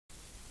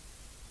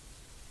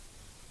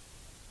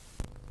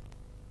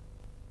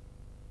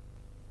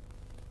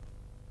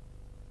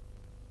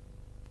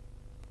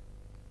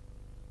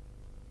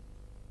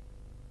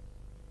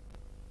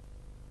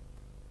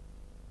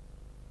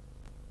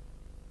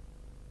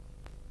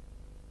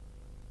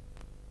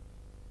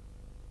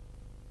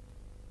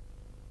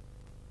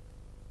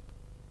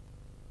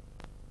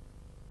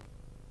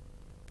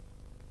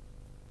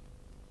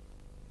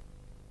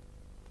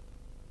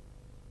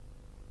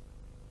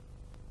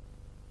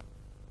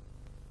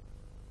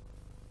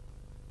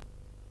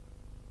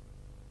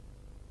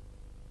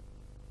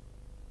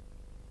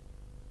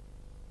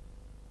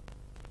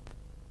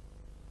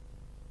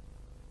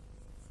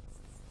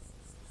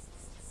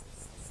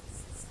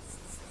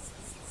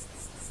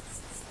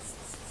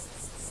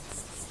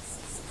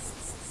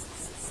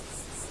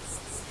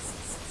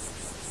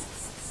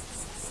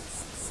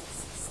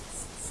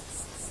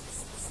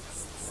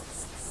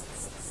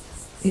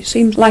It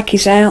seems like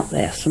he's out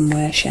there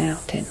somewhere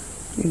shouting,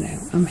 you know,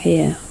 I'm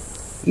here.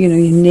 You know,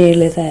 you're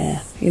nearly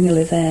there, you're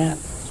nearly there.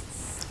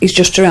 He's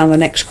just around the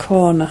next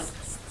corner.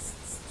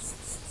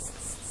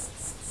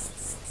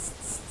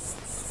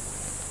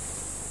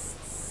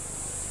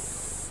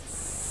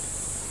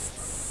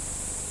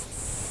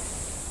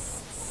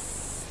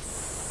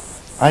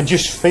 I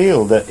just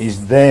feel that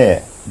he's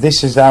there.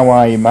 This is how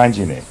I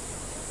imagine it.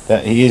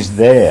 That he is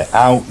there,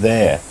 out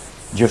there,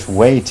 just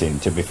waiting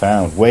to be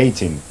found,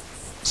 waiting,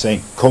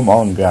 saying, come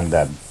on,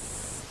 Grandad,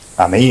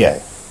 I'm here.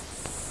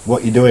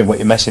 What you doing, what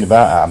you messing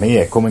about, I'm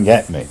here, come and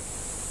get me.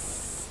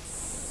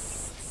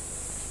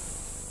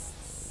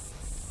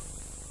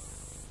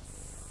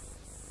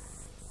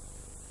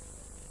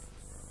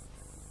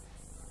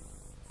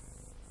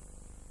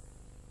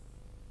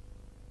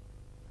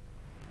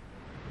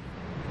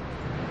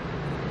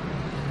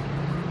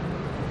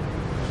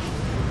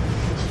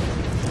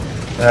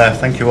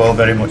 Thank you all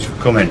very much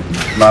for coming.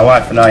 My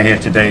wife and I are here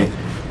today,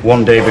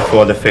 one day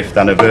before the 5th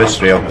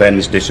anniversary of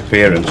Ben's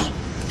disappearance,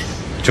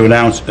 to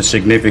announce a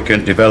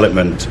significant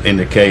development in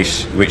the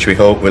case which we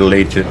hope will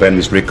lead to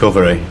Ben's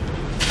recovery.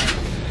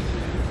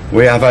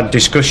 We have had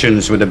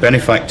discussions with a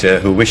benefactor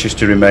who wishes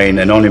to remain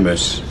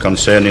anonymous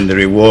concerning the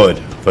reward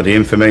for the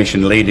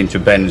information leading to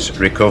Ben's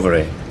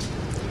recovery.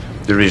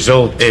 The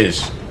result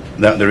is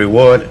that the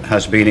reward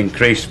has been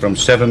increased from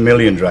 7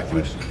 million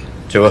drachmas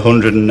to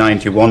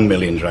 191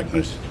 million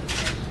drachmas,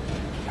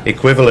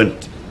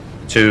 equivalent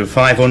to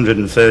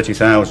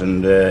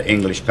 530,000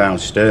 English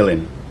pounds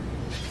sterling,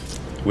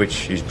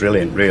 which is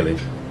brilliant, really.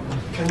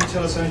 Can you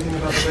tell us anything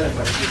about the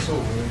benefactor at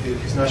all?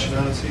 His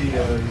nationality,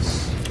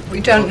 We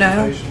don't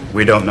know.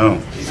 We don't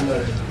know.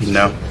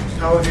 No.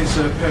 How are his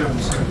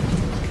parents?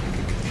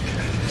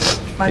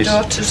 My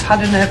daughter's had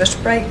a nervous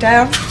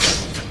breakdown.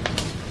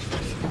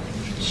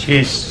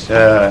 She's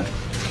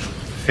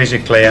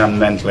physically and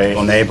mentally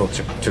unable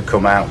to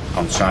come out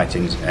on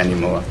sightings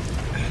anymore.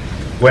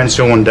 When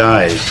someone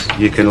dies,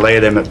 you can lay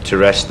them to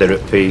rest, they're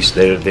at peace,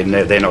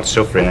 they're not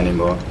suffering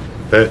anymore.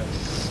 But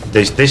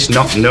there's this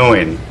not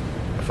knowing,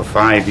 for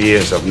 5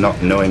 years of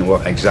not knowing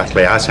what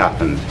exactly has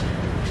happened.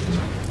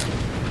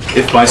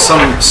 If by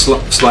some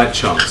slight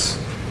chance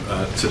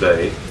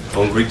today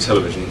on Greek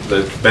television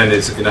that Ben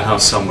is in a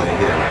house somewhere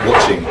here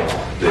watching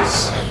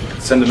this,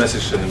 send a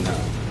message to him now.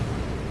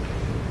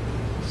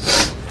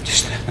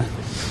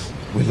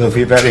 We love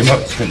you very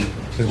much and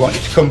we want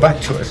you to come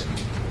back to us.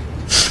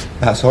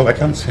 That's all I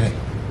can say.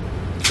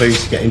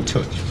 Please get in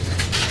touch.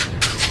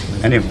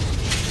 Anyway.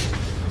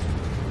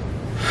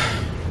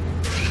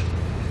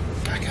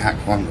 I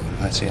can't go on.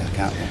 Let's see, I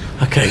can't.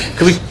 Okay,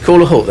 can we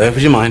call a halt there,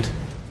 would you mind?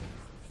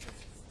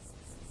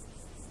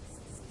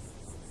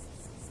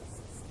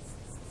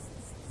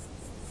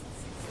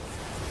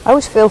 I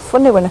always feel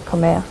funny when I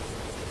come here.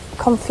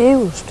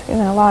 Confused, you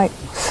know, like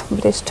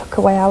somebody's took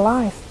away our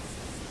life.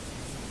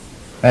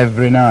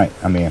 Every night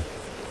I'm here.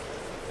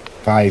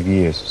 5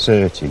 years,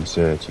 searching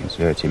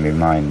my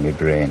mind, my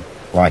brain,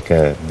 like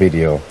a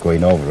video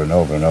going over and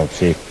over and over.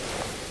 See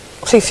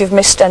if you've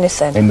missed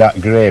anything. In that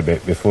grey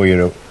bit before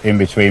you're in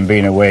between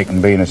being awake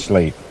and being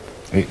asleep.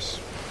 It's...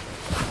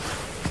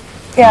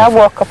 Yeah, I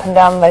walk up and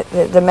down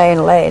the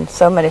main lane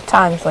so many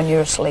times when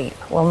you're asleep.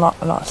 Well,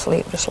 not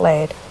asleep, just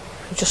laid.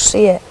 You just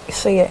see it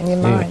in your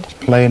mind. It's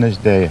plain as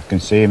day. I can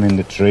see him in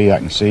the tree, I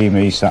can see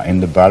me sat in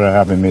the barrow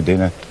having my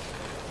dinner.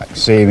 I can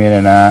see him in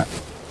and out.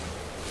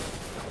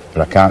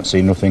 But I can't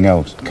see nothing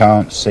else. I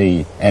can't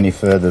see any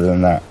further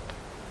than that.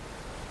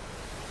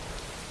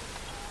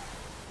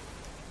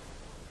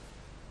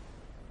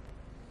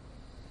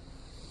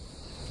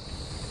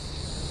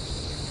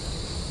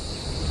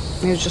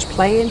 He was just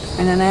playing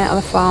in and out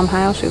of the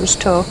farmhouse. He was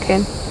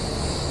talking.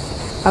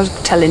 I was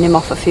telling him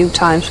off a few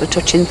times for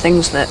touching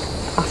things that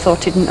I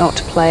thought he didn't know what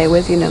to play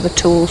with, you know, the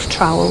tools,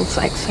 trowels,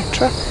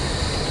 etc.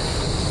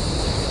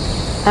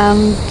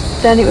 And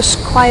then it was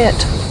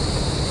quiet.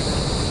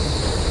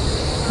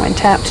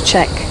 Went out to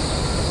check,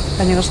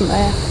 and he wasn't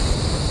there.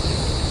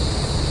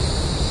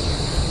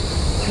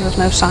 There was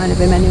no sign of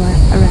him anywhere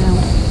around.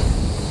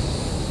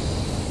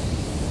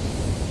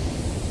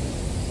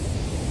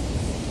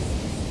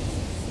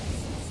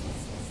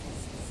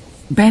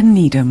 Ben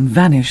Needham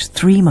vanished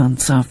 3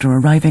 months after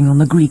arriving on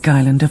the Greek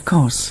island of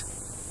Kos.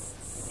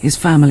 His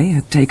family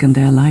had taken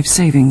their life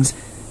savings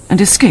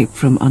and escaped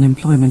from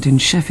unemployment in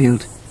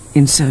Sheffield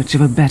in search of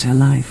a better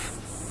life.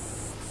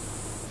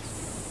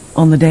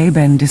 On the day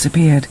Ben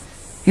disappeared,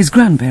 his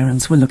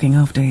grandparents were looking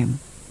after him.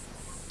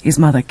 His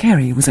mother,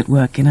 Kerry, was at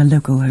work in a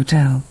local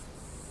hotel.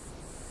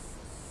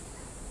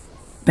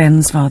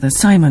 Ben's father,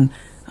 Simon,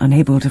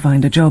 unable to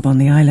find a job on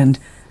the island,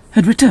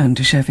 had returned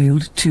to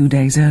Sheffield 2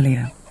 days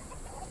earlier.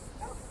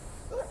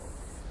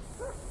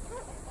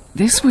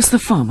 This was the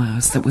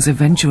farmhouse that was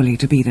eventually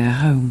to be their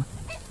home.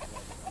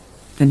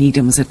 The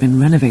Needhams had been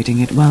renovating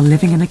it while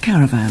living in a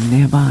caravan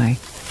nearby.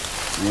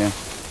 Yeah.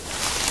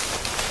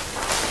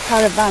 The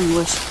caravan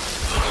was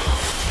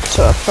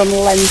sort of from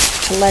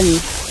length to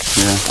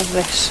length of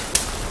this,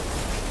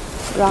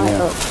 right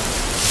up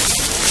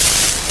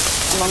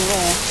along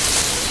there.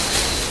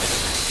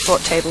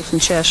 bought tables and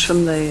chairs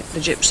from the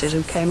gypsies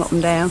who came up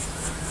and down.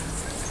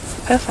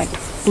 Perfect.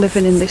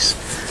 Living in this,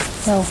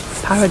 well,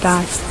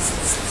 paradise.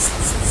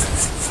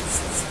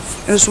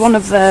 It was one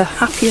of the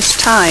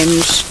happiest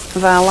times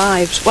of our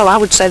lives. Well, I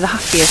would say the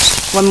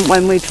happiest,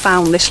 when we'd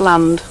found this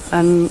land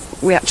and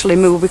we actually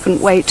moved. We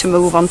couldn't wait to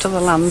move onto the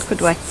land,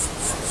 could we?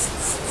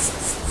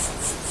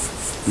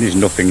 There's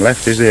nothing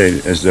left, is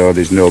there? As though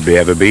there's nobody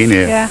ever been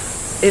here. Yeah,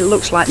 it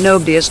looks like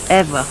nobody has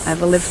ever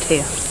lived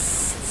here.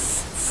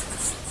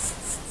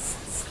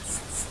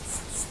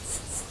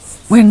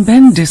 When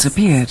Ben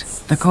disappeared,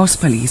 the Kos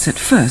police at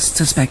first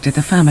suspected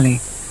the family,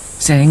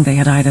 saying they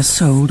had either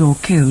sold or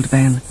killed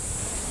Ben.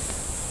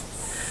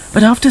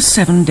 But after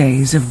 7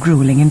 days of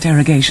grueling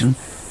interrogation,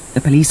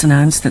 the police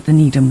announced that the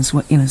Needhams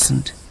were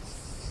innocent.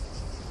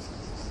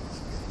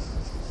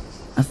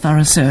 A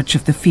thorough search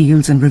of the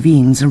fields and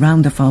ravines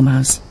around the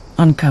farmhouse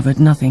uncovered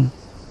nothing.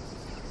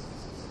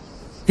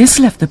 This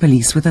left the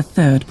police with a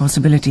third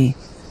possibility,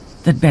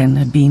 that Ben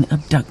had been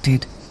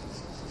abducted.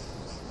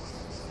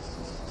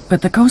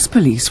 But the Kos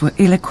police were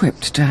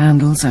ill-equipped to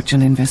handle such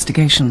an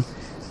investigation,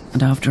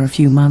 and after a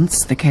few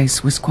months the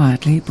case was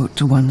quietly put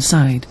to one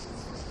side.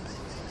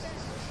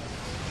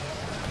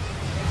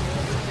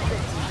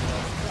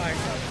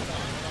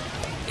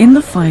 In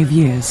the 5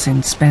 years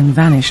since Ben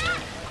vanished,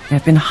 there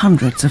have been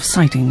hundreds of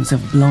sightings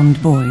of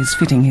blonde boys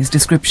fitting his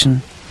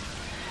description.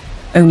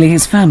 Only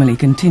his family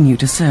continue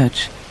to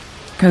search,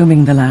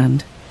 combing the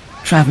land,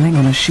 travelling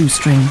on a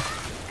shoestring,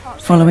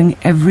 following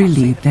every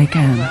lead they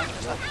can.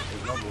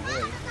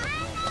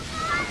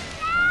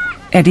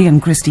 Eddie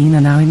and Christine are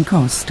now in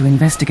Kos to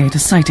investigate a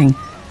sighting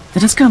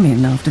that has come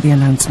in after the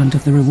announcement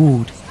of the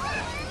reward.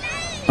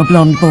 A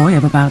blonde boy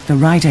of about the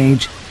right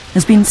age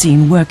has been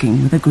seen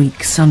working with a Greek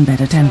sunbed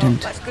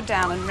attendant. Let's go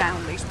down and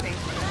round these people.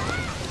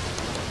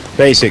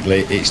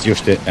 Basically, it's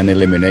just an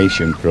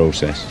elimination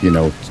process, you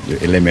know,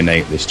 to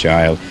eliminate this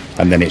child,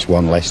 and then it's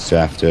one less to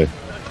have to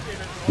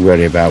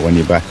worry about when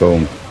you're back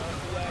home.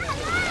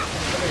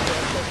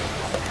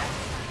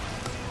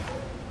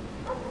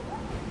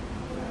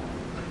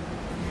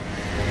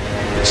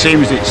 It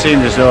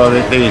seems as though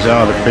that these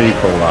are the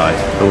people, like,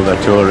 who the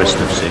tourists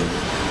have seen.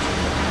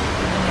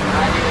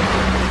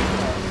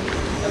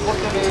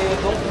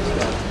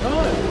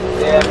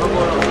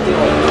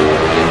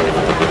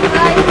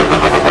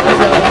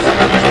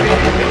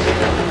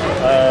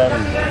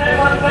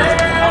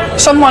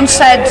 Someone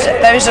said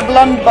there is a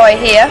blonde boy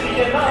here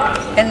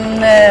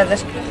in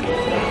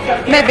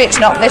maybe it's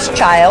not this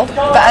child,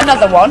 but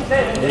another one.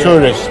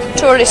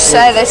 Tourists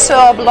say they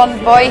saw a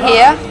blonde boy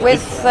here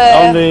with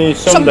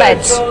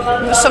sunbeds.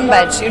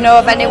 Sunbeds. You know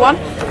of anyone?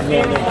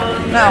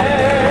 No.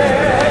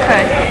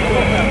 Okay.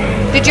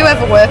 Did you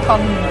ever work on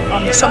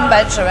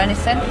sunbeds or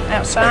anything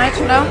outside?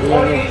 No?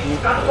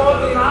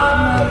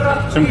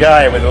 Some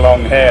guy with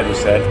long hair, they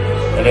said,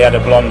 and he had a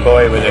blonde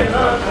boy with him.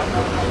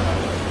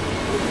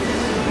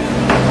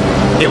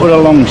 It was a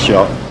long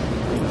shot.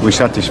 We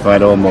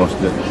satisfied almost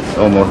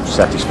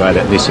satisfied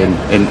at this in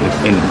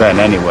Ben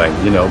anyway,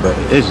 you know, but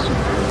it is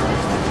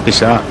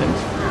disheartening,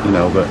 you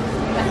know, but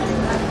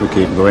we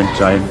keep going,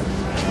 trying,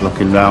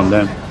 looking round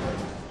them.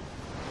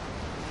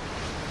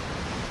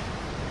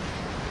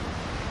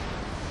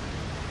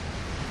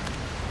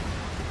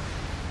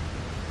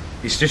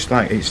 It's just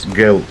like it's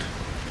guilt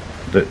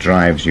that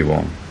drives you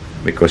on,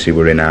 because he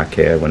were in our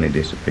care when he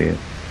disappeared.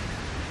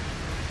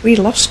 We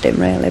lost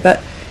him really,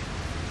 but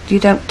you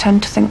don't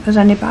tend to think there's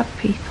any bad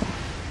people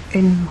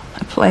in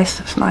a place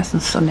that's nice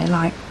and sunny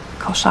like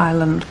Kos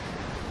Island.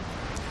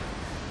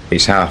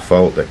 It's our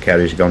fault that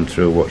Kerry's gone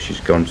through what she's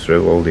gone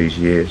through all these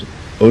years.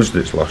 Us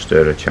that's lost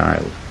her a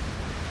child.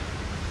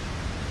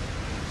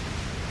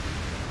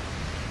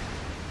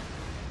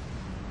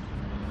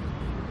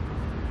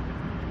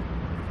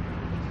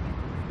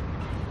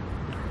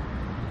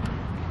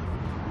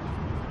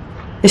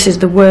 This is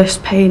the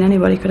worst pain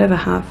anybody could ever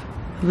have,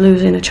 of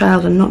losing a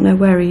child and not know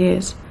where he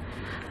is.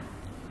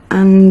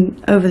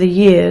 And over the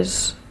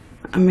years,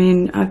 I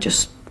mean,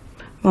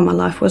 my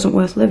life wasn't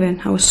worth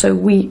living. I was so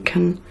weak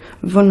and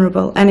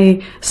vulnerable.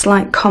 Any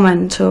slight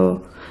comment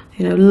or,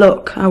 you know,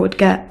 look I would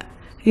get,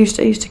 it used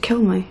to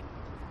kill me.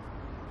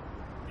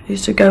 I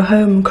used to go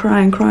home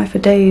and cry for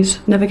days,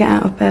 never get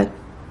out of bed.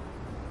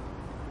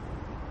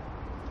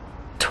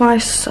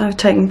 Twice I've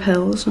taken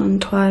pills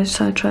and twice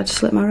I tried to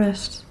slit my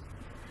wrists.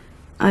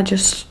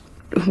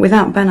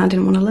 Without Ben I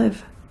didn't want to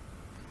live.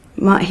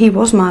 He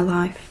was my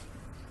life.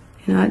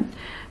 You know,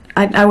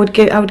 I would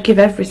give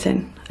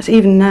everything. As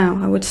even now,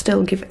 I would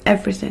still give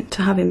everything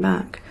to have him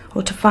back,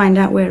 or to find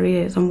out where he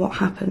is and what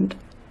happened.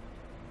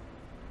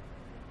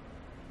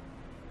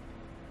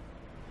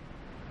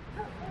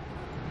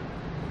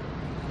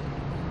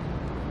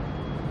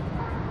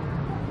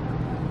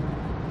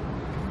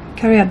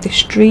 Kerry had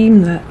this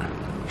dream that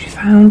she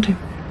found him.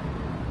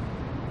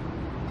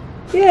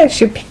 Yeah,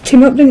 she picked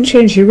him up, didn't she?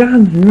 And she ran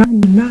and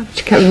ran and ran.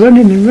 She kept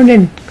running and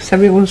running because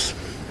everyone was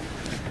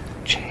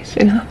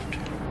chasing her.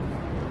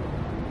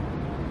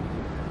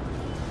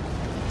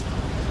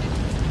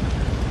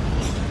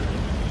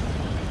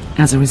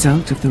 As a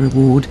result of the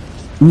reward,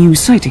 new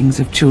sightings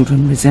of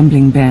children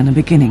resembling Ben are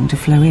beginning to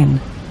flow in.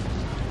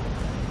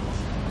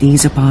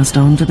 These are passed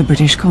on to the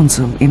British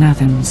consul in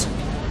Athens.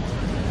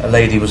 A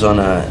lady was on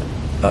a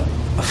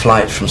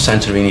flight from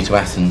Santorini to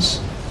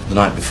Athens the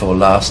night before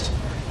last,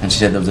 and she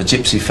said there was a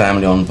gypsy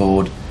family on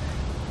board.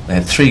 They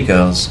had 3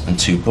 girls and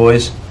 2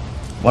 boys.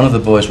 One of the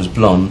boys was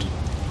blonde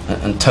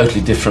and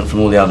totally different from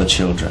all the other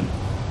children,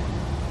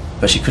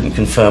 but she couldn't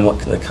confirm what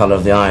the colour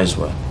of the eyes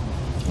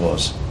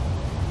was.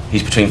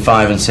 He's between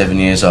 5 and 7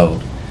 years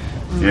old.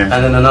 Yeah.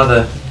 And then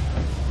another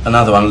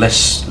one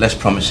less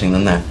promising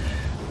than that.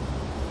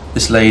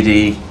 This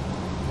lady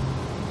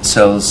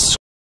sells.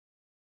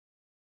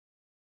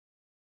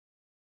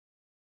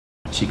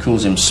 She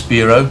calls him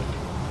Spiro,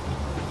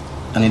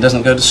 and he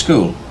doesn't go to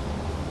school.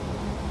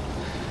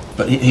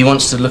 But he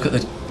wants to look at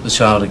the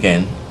child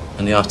again,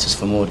 and he asked us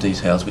for more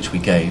details, which we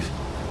gave,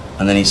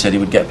 and then he said he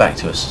would get back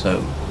to us.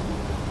 So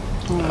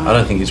I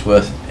don't think it's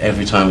worth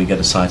every time we get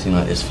a sighting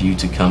like this for you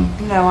to come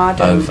over. No, I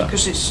don't,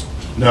 because it's...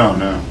 No.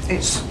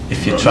 It's...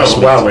 If you trust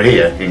me. While we're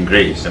here in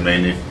Greece, I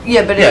mean, if...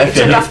 Yeah, but Yeah, it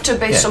would okay. have to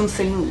be Yeah.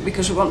 something,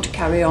 because we want to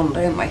carry on,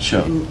 don't we?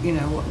 Sure. And, you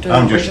know, what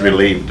I'm just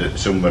relieved that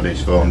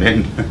somebody's phoned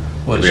in,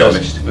 Well, to it be shows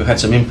honest. we've had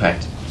some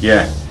impact.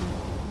 Yeah.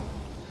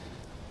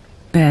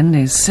 Ben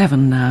is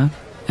 7 now,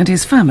 and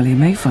his family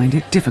may find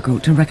it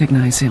difficult to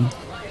recognise him.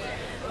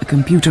 A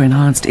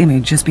computer-enhanced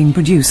image has been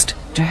produced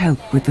to help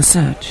with the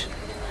search.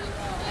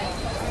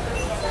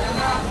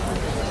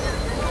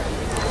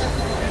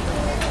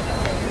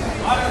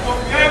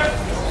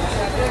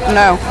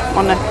 No,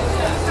 on it.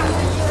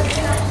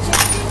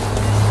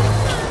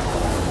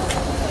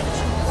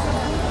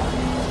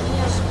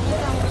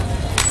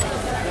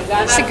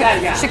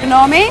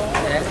 Ignore me?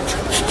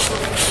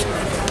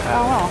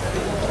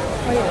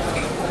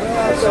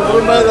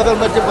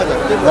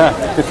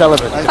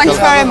 Thanks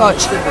very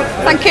much.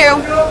 Thank you.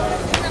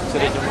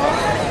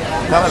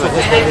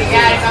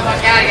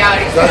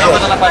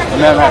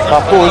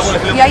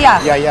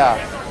 Yeah.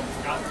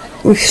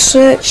 We've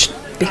searched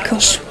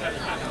because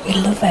we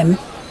love him.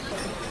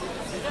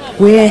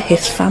 We're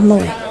his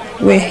family.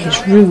 We're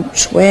his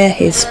roots. We're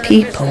his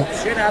people.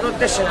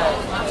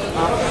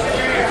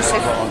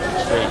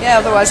 Yeah,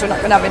 otherwise we're not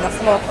going to have enough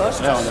floor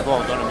posters.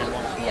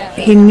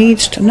 He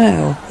needs to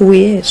know who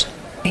he is.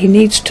 He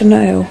needs to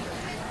know.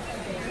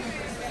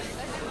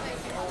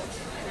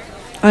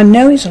 I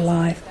know he's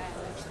alive.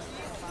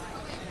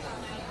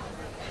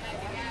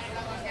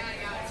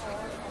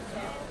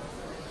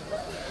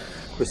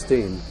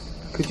 Christine,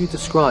 could you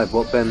describe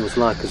what Ben was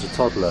like as a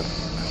toddler?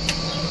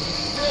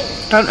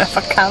 Don't know if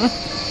I can,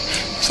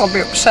 so I'll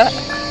be upset.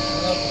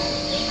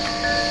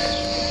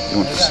 You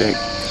want to see?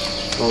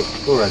 Well,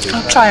 already.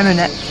 I'll try a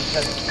minute.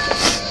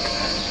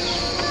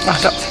 I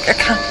don't think I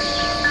can.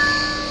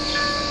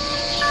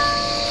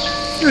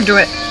 You do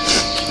it.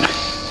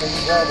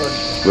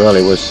 Well,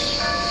 it was...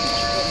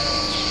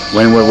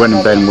 When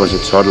Ben was a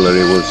toddler,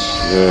 he was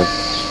a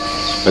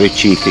very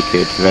cheeky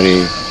kid,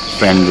 very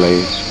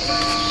friendly.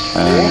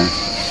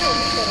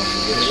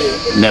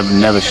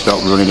 Never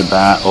stopped running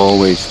about,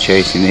 always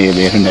chasing here,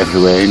 there and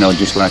everywhere, you know,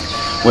 just like...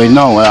 Well,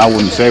 no, I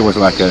wouldn't say it was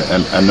like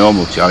a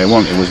normal child.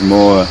 It was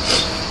more...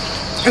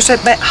 It was a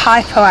bit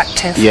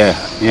hyperactive. Yeah,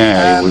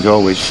 he was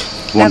always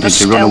wanting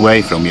to run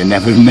away from you.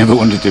 Never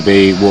wanted to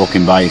be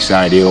walking by your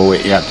side. He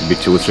had to be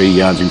 2 or 3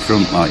 yards in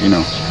front, like, you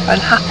know. And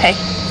happy,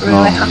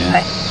 really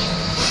happy.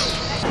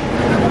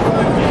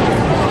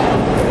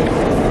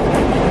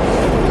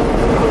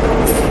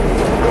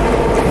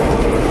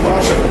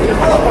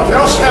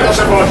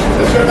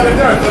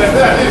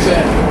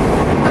 Yeah.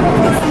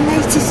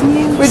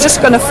 We're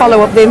just going to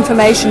follow up the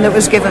information that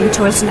was given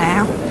to us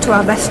now, to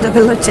our best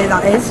ability,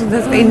 that is.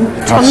 There's been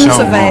tons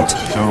so of much, it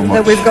so much.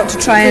 that we've got to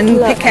try and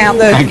pick out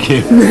the... Thank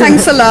you.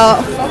 Thanks a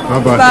lot.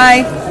 Bye-bye.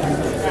 Bye.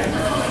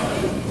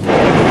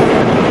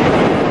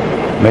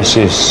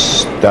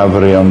 Mrs.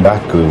 Stavrion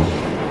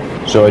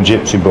saw a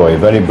gypsy boy,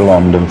 very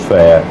blonde and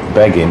fair,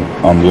 begging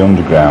on the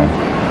underground.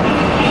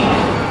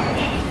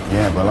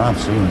 Yeah, well, I've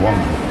seen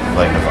one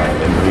playing a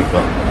violin, but he's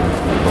got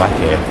black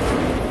hair.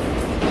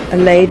 A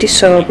lady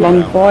saw a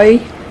blonde boy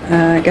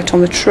get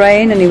on the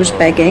train and he was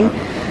begging.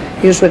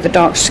 He was with a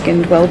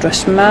dark-skinned,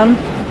 well-dressed man,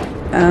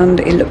 and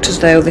it looked as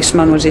though this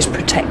man was his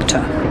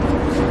protector.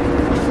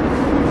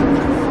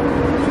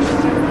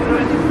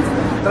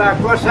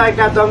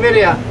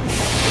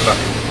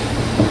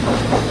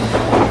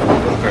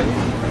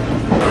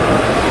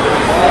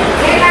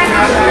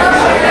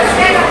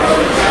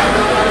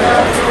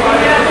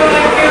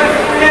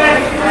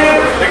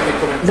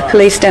 The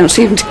police don't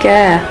seem to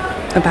care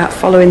about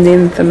following the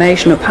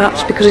information up,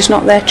 perhaps because it's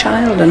not their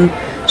child and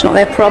it's not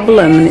their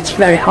problem, and it's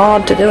very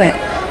hard to do it.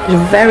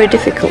 It's very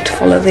difficult to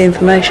follow the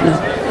information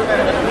up.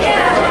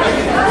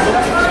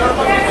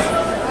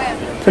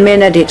 For me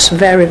and Eddie, it's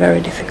very,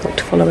 very difficult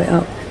to follow it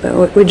up,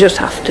 but we just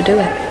have to do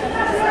it.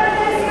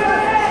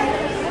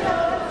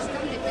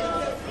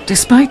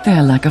 Despite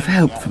their lack of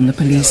help from the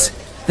police,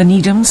 the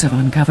Needhams have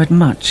uncovered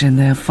much in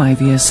their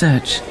 5-year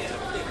search.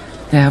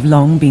 There have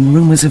long been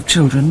rumours of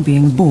children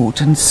being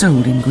bought and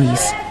sold in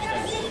Greece.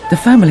 The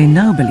family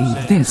now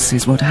believe this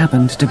is what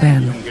happened to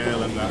Ben.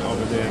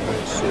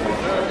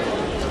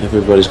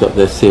 Everybody's got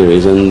their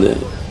theories, and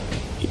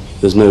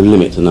there's no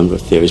limit to the number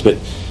of theories, but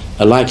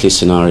a likely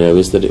scenario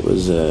is that it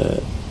was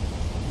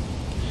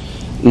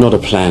not a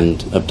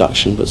planned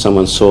abduction, but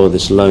someone saw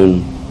this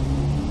lone,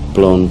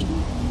 blonde,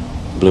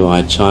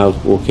 blue-eyed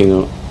child walking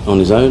on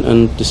his own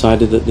and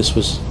decided that this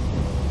was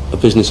a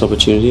business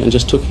opportunity and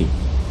just took him.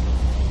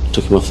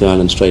 Took him off the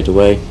island straight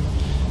away,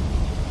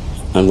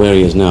 and where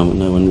he is now,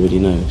 no one really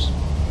knows.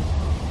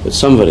 But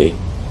somebody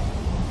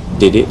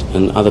did it,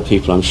 and other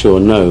people, I'm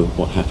sure, know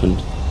what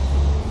happened,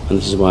 and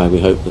this is why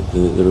we hope that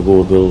the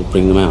reward will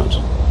bring them out.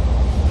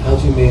 How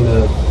do you mean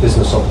a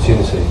business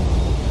opportunity?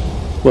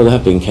 Well, there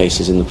have been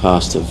cases in the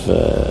past of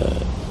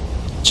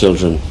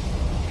children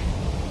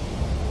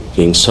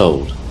being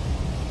sold.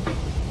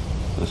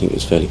 I think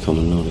it's fairly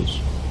common knowledge.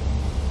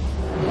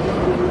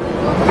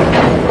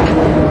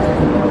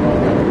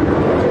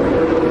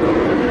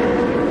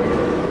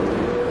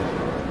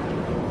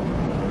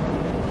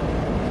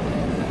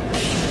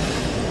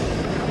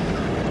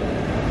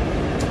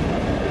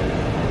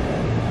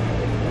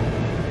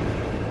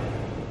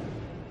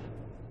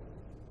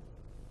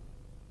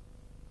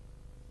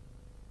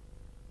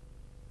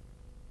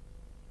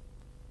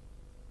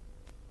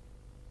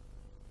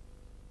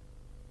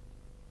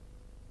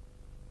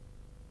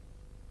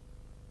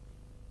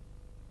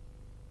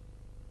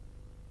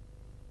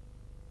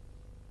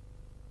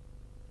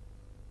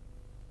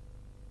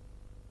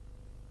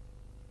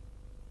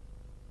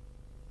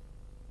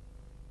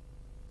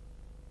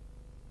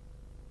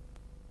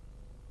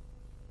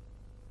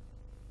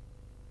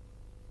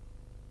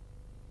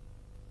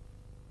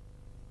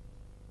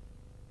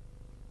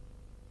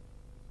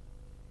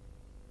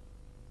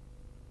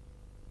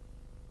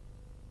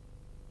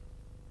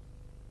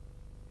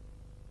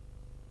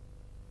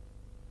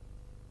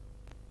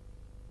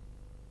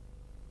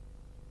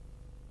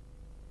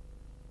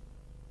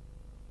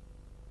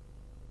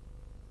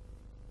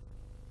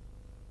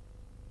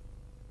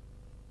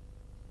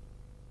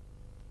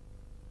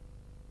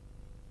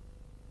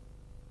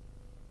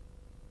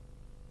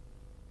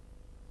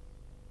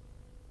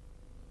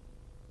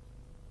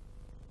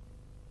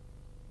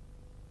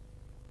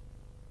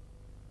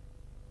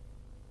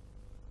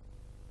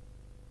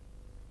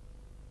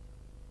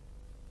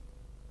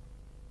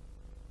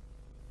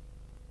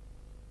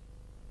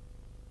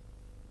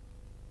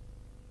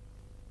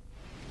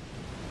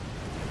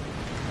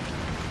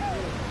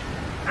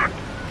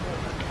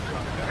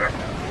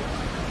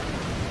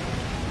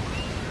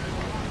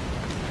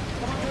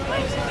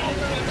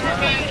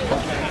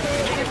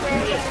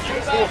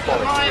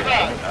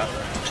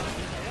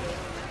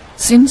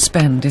 Since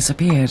Ben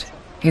disappeared,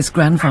 his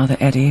grandfather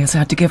Eddie has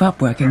had to give up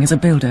working as a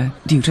builder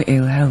due to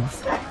ill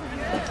health.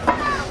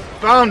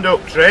 Bound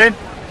up train.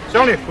 It's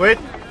only a quid.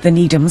 The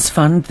Needhams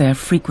fund their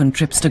frequent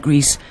trips to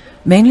Greece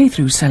mainly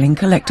through selling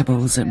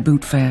collectibles at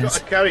boot fairs.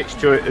 Got a carriage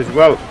to it as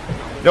well.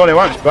 It only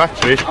wants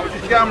batteries. How's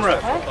your camera?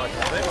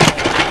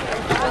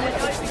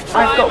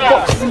 I've got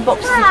boxes and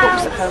boxes and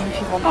books at home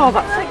if you want. Oh,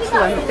 that's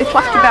excellent. It'll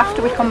have to be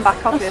after we come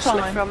back,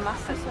 obviously, from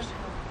Mathis.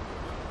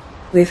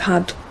 We've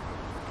had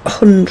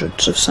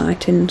hundreds of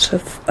sightings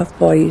of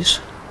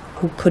boys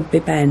who could be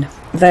Ben.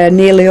 They're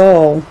nearly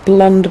all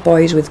blonde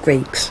boys with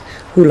Greeks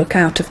who look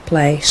out of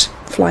place,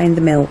 flying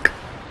the milk.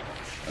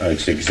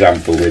 It's an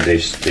example with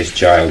this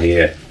child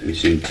here.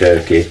 It's in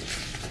Turkey.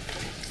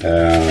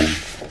 The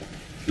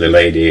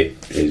lady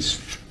is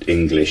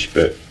English,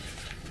 but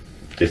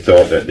they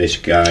thought that this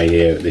guy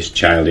here, this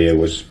child here,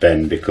 was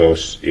Ben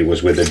because he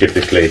was with a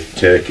typically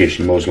Turkish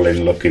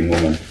Muslim-looking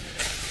woman.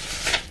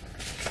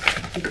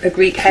 A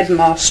Greek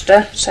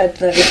headmaster said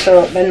that he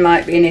thought Ben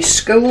might be in his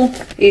school.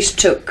 He's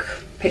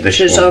took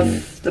pictures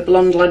of the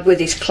blonde lad with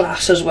his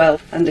class as well,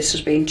 and this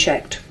has been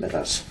checked, but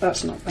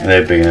that's not Ben.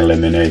 They've been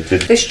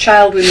eliminated. This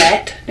child we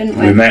met, didn't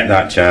we? We met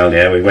that child,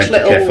 yeah. We went to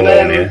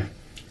Kefalonia.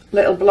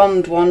 Little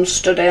blonde one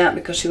stood out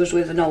because he was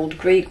with an old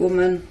Greek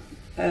woman.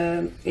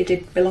 He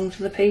did belong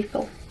to the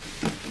people.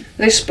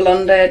 This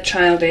blonde-haired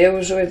child here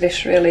was with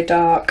this really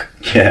dark,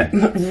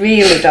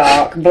 really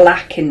dark,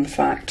 black in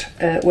fact,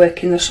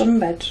 working the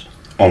sunbeds.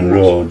 On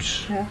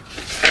roads. Yeah.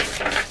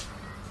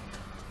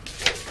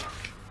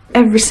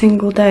 Every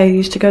single day I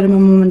used to go to my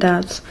mum and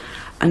dad's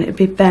and it'd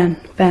be Ben,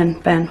 Ben,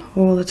 Ben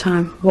all the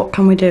time. What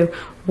can we do?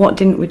 What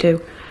didn't we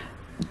do?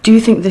 Do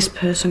you think this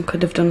person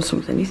could have done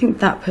something? Do you think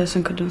that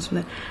person could have done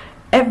something?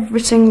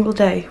 Every single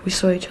day we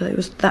saw each other, it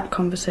was that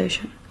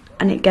conversation,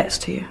 and it gets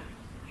to you.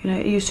 You know,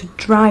 it used to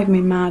drive me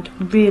mad,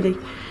 really.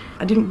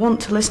 I didn't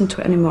want to listen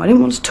to it anymore. I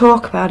didn't want to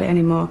talk about it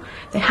anymore.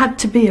 There had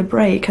to be a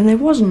break, and there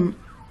wasn't.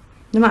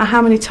 No matter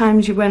how many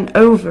times you went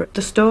over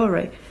the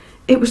story,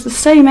 it was the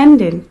same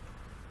ending.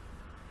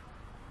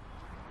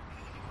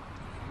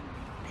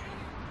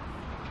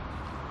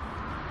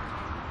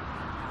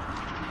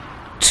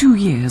 Two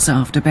years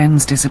after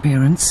Ben's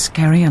disappearance,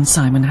 Kerry and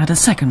Simon had a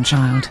second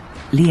child,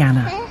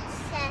 Leanna.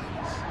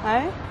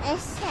 Hey?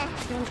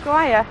 You want to go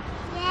higher?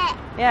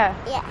 Yeah.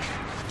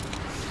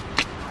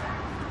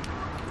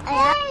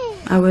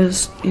 I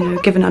was,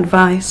 given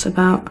advice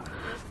about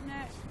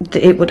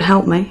it would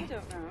help me,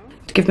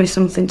 to give me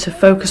something to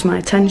focus my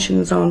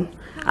attentions on.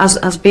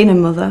 As being a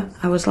mother,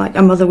 I was like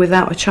a mother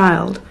without a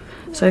child.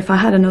 So if I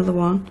had another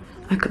one,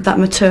 that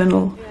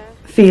maternal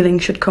feeling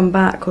should come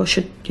back, or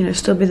should, you know,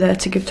 still be there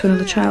to give to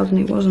another child, and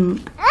it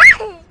wasn't.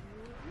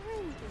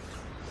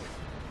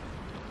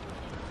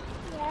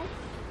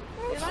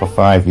 For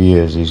 5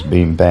 years he's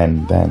been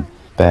Ben,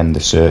 the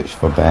search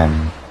for Ben.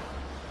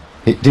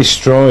 It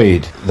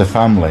destroyed the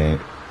family.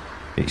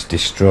 It's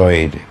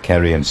destroyed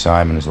Kerry and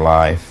Simon's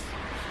life.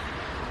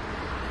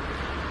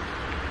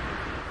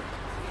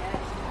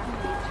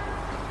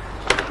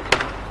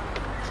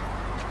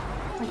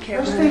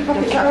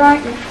 Is that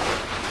right?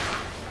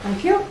 Thank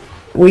you.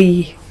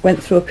 We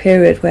went through a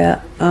period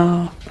where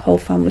our whole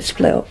family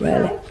split up,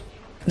 really.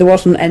 There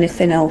wasn't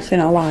anything else in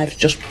our lives,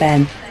 just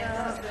Ben.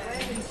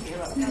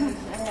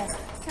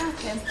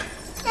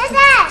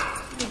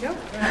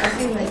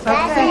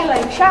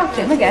 Shout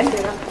him again.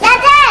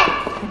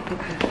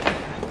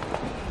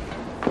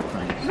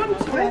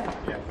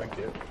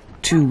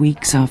 2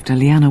 weeks after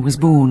Leanna was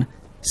born,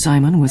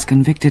 Simon was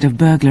convicted of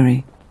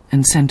burglary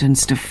and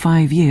sentenced to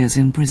 5 years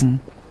in prison.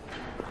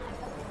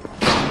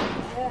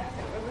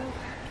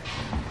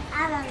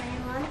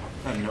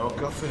 No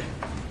coffee.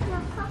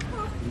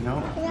 No.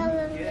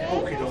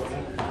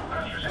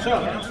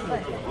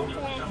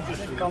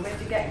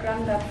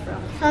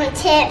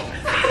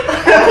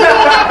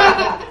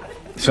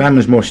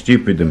 Simon's more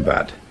stupid than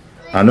bad.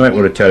 I know it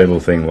was a terrible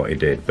thing what he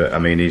did, but I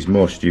mean he's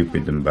more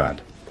stupid than bad.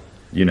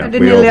 You know, I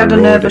nearly had a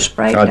nervous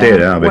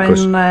breakdown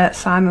because when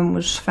Simon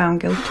was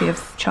found guilty of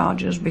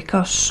charges,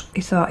 because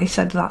he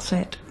said that's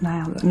it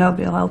now, that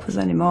nobody will help us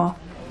anymore.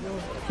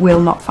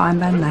 We'll not find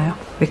Ben now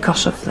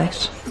because of this.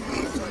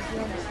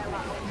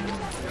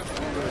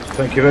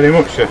 Thank you very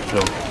much, sir.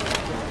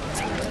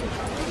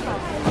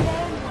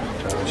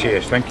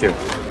 Cheers, thank you.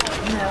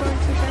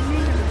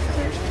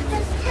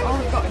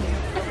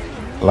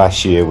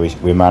 Last year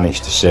we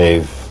managed to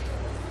save,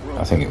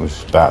 I think it was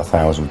about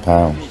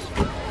 £1,000.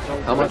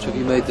 How much have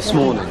you made this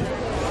morning?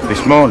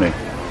 This morning?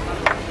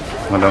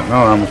 I don't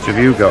know, how much have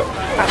you got?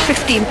 About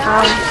 £15.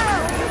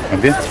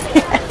 Have you?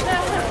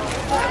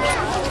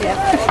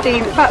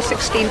 Yeah, about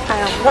 £16.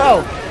 Oh.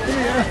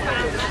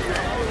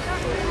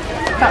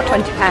 About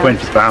 £20.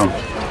 £20.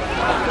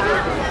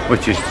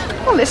 Which is...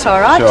 Well, it's all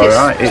right. It's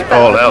all right, it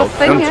all helps,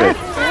 doesn't it?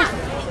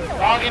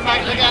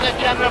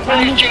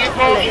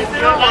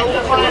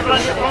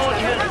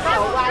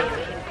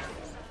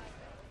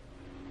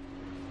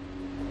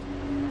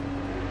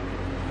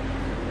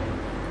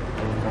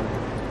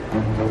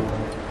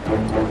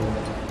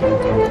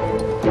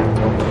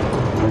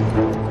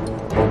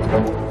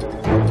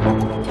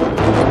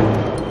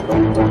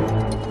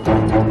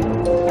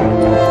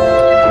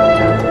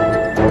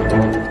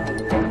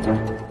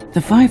 The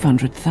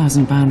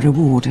 £500,000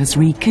 reward has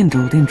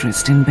rekindled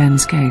interest in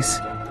Ben's case.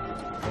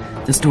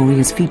 The story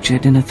is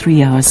featured in a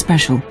 3-hour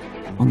special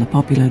on the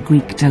popular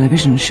Greek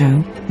television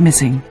show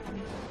Missing.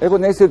 Έχω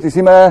την αίσθηση ότι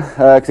σήμερα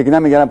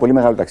ξεκινάμε για ένα πολύ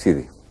μεγάλο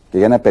ταξίδι και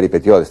για ένα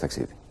περιπετειώδες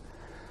ταξίδι.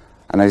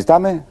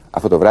 Αναζητάμε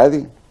αυτό το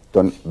βράδυ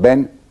τον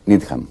Ben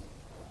Needham.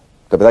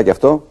 Το παιδάκι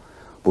αυτό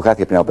που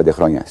χάθηκε πριν από 5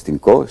 χρόνια στην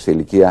ΚΟ σε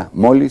ηλικία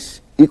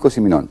μόλις 20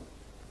 μηνών.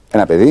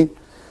 Ένα παιδί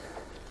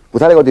που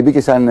θα έλεγα ότι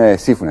μπήκε σαν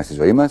σύμφωνα στη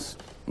ζωή μας,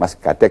 μας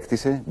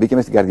κατέκτησε, μπήκε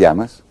μες στην καρδιά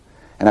μας.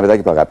 Ένα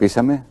παιδάκι που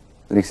αγαπήσαμε,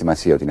 δεν έχει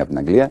σημασία ότι είναι από την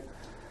Αγγλία.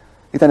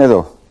 Ήταν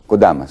εδώ,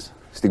 κοντά μας,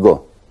 στην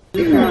ΚΟ.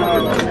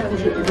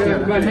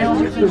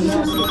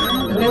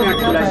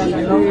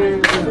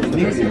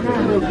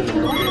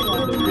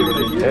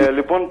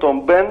 Λοιπόν,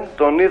 τον Μπεν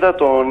τον είδα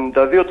τον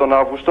 92 τον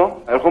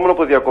Αύγουστο, ερχόμενο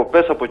από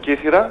διακοπές από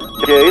Κύθυρα,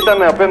 και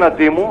ήταν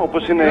απέναντί μου,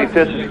 όπως είναι η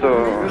θέση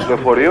στο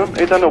εφορείο,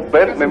 ήταν ο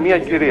Μπεν με μια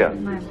κυρία.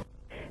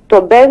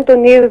 Τον Μπεν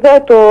τον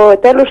είδα το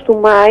τέλος του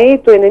Μάη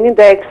του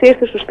 1996,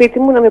 ήρθε στο σπίτι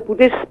μου να με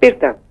πουλήσει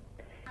σπίρτα.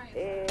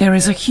 There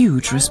is a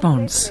huge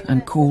response and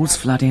calls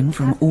flood in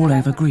from all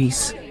over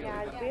Greece.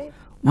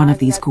 One of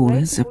these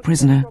callers, a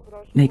prisoner,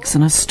 makes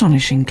an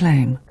astonishing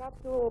claim.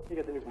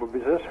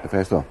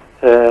 Ευχαριστώ.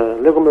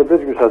 Λέγομαι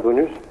Μπέτζικος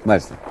Αντώνης.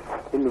 Μάλιστα.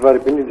 Είμαι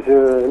βαρυπινίτης,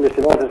 είμαι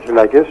συνάδελφος στις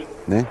φυλακές.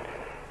 Ναι.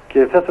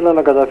 Και θα ήθελα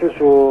να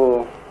καταθέσω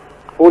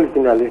όλη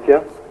την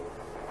αλήθεια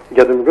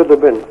για τον μικρό τον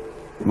Μπεν.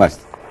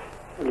 Μάλιστα.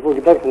 Λοιπόν,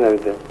 κοιτάξτε να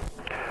δείτε.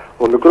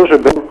 Ο μικρός ο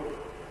Μπεν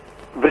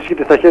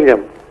βρίσκεται στα χέρια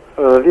μου.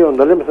 Δηλαδή,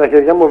 όταν λέμε στα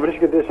χέρια μου,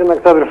 βρίσκεται σε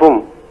έναν ξάδερφό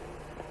μου.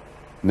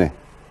 Ναι.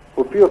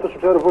 Ο οποίος αυτός ο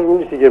ξάδερφός μου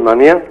είναι στη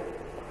Γερμανία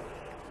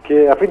και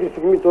αυτή τη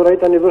στιγμή τώρα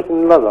ήταν εδώ στην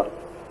Ελλάδα.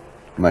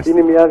 Μάλιστα.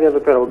 Είναι μια άδεια εδώ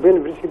πέρα. Ο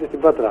Μπεν βρίσκεται στην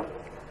Πάτρα.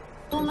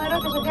 Νούμερο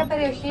και σε ποια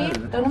περιοχή,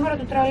 το νούμερο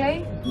του τρόλεϊ.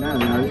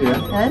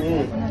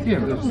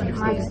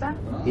 Μάλιστα.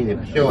 Είναι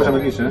πιο... Πώς θα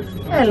μιλήσω,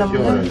 Έλα μου.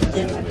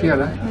 Τι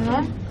άλλα. Ναι.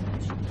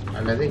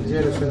 Αλλά δεν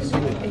ξέρω σαν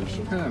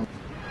σήμερα.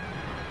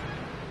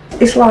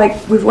 It's like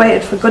we've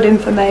waited for good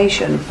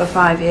information for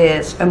 5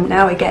 years and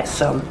now we get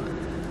some.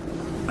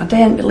 I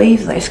daren't believe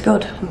that it's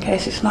good in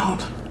case it's not,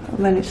 and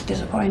then it's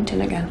disappointing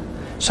again.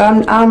 So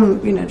I'm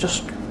you know,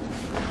 just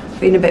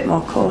being a bit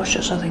more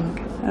cautious, I think,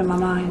 in my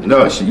mind. No,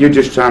 so you're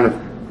just trying to,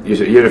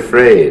 you're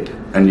afraid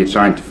And you're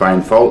trying to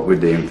find fault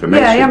with the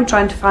information? Yeah, I am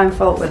trying to find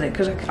fault with it,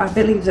 because I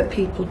believe that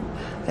people,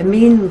 they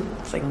mean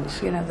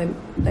things, you know,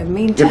 they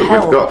mean to help. Yeah,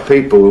 but we've got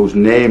people who's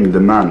named the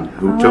man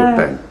who took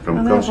Ben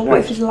from Cos. But what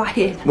if he's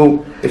lying? Well,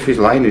 if he's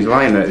lying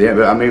at the end.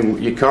 But I mean,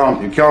 you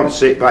can't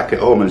sit back at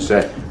home and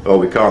say, oh,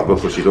 we can't go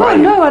because he's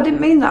lying. Oh no, I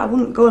didn't mean that. I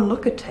wouldn't go and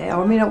look at it.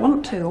 I mean, I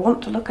want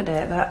to look at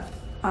it, but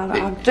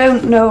I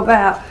don't know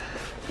about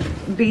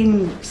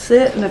being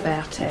certain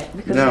about it,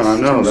 because no, it's I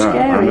know too that.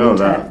 scary, I know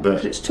isn't that, it?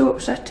 but It's too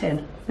upsetting.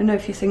 You know,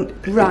 if you think,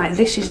 right,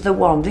 this is the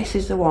one, I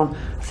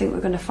think we're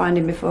going to find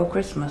him before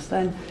Christmas,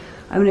 then,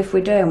 I mean, if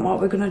we don't, what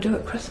are we going to do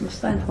at Christmas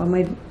then, when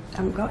we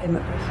haven't got him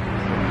at Christmas?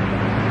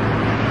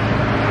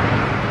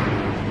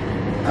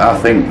 I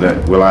think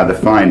that we'll either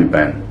find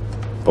Ben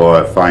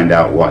or find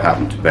out what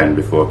happened to Ben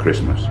before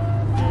Christmas.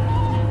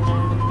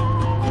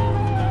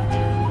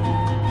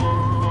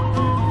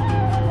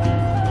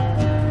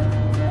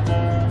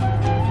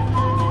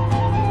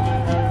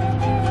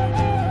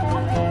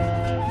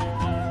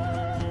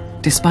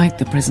 Despite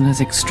the prisoner's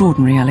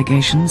extraordinary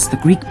allegations, the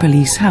Greek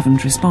police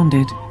haven't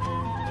responded.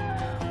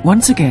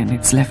 Once again,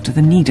 it's left to the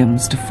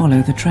Needhams to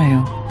follow the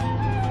trail.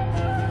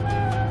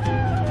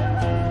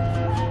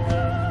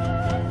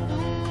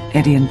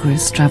 Eddie and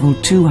Chris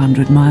travelled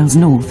 200 miles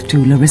north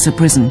to Larissa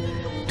Prison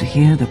to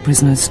hear the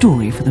prisoner's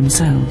story for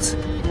themselves.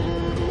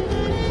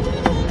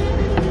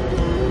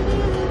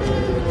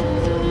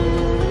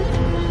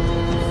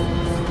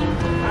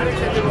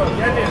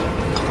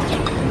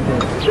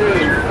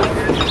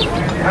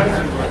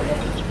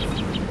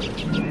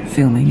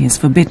 Filming is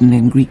forbidden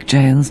in Greek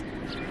jails,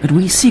 but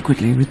we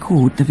secretly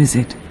record the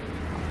visit.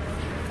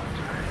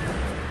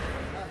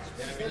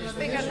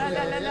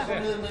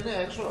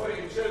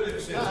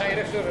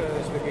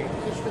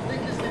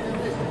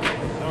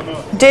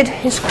 Did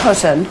his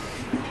cousin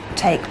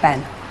take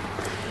Ben?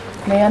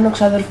 Λέει αν ο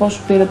ξαδερφός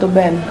σου πήρε τον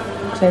Ben.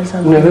 Ξέρεις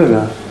αν... Ναι,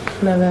 βέβαια.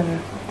 Ναι, βέβαια.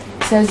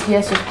 Says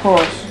yes, of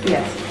course.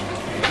 Yes.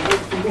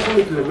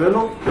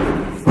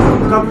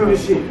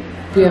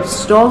 We have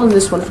stolen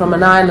this one from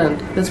an island.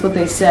 That's what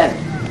they said.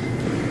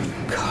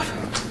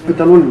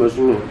 Ήταν όλοι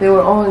μαζί, ναι. They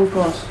were all in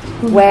cross.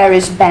 Where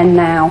is Ben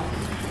now?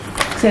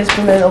 Ξέρεις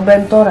που είναι ο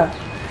Ben τώρα?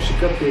 Σε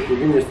κάποια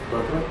οικογένεια στην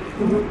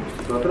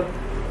Πάτρα.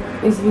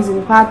 He's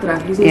in Patra.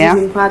 He's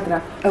in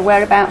Patra.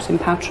 Whereabouts in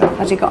Patra?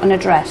 Has he got an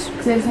address?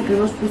 Ξέρεις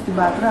ακριβώς που στην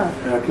Πάτρα?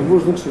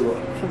 Ακριβώς δεν ξέρω.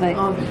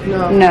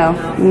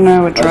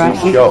 No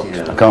address. I'm shocked.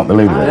 I can't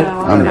believe it.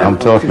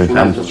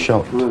 I'm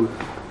shocked.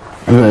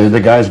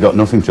 The guy's got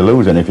nothing to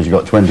lose, and if he's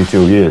got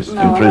 22 years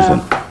in prison,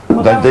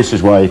 this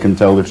is why you can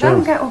tell the truth.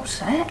 Don't get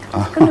upset.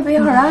 It's going to be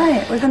all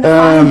right. We're going to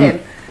find him.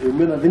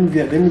 Εμένα δεν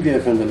με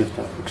ενδιαφέρουν τα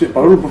λεφτά.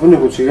 Παρόλο που δεν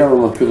έχω τσιγάρο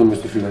να πιω εδώ μες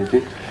στη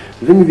φυλακή,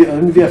 δεν με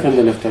ενδιαφέρουν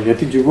τα λεφτά.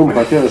 Γιατί και εγώ είμαι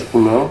πατέρας που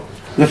ναώ,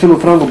 δεν θέλω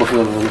φράγκο από αυτά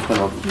τα λεφτά να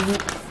πω.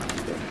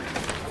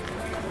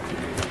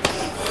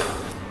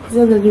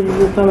 Δεν θα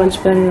του πάμε να τις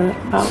παίρνουμε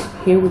out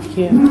here with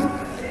him.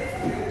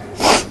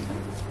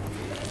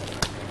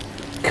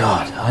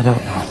 God, I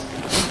don't know.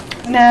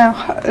 Now,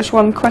 there's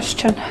one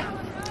question.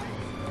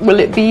 Will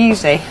it be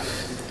easy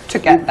to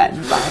get Ben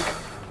back?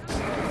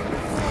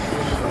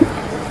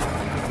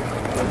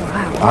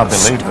 Wow, I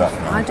believe that.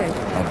 I do.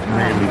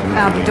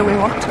 Do we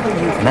want to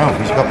believe it? No,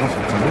 he's got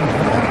nothing to lose.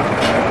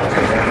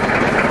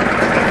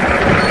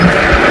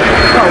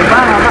 Oh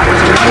wow, that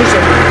was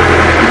amazing.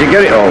 Did you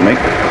get it all,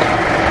 Nick?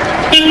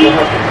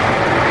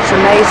 It's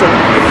amazing.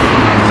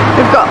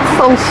 We've got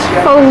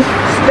full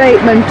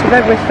statement of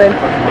everything.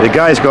 The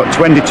guy's got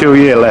 22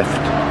 years left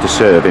to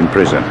serve in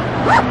prison,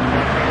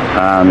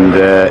 and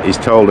he's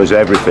told us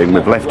everything.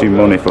 We've left him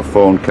money for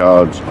phone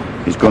cards.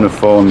 He's going to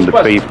phone the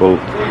people,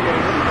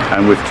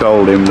 and we've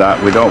told him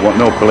that we don't want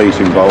no police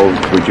involved.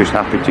 We're just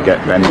happy to get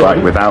Ben back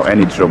without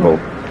any trouble,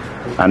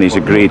 and he's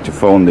agreed to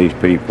phone these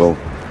people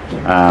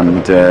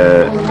and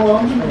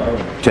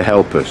to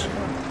help us.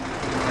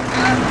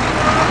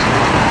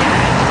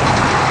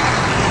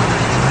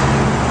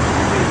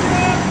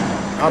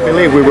 I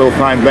believe we will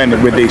find Ben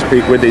with these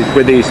people, with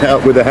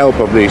the help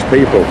of these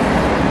people.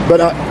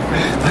 But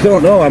I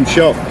don't know. I'm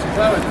shocked.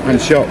 I'm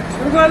shocked.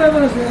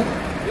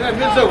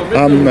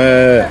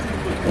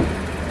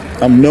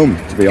 I'm numb,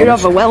 to be honest. You're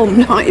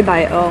overwhelmed, aren't you, by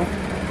it all?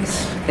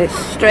 It's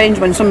strange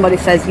when somebody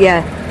says,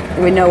 "Yeah,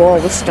 we know all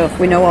the stuff.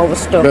 We know all the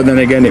stuff." But then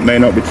again, it may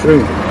not be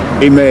true.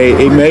 He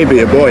may be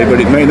a boy, but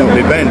it may not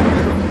be Ben.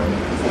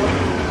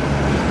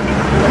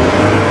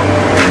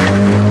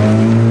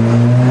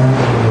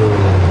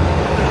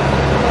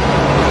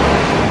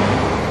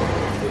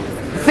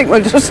 I think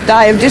we'll just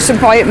die of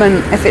disappointment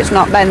if it's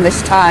not Ben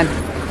this time.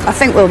 I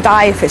think we'll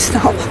die if it's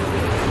not.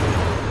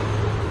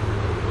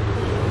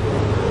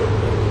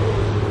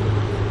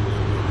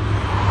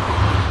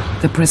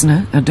 The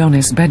prisoner,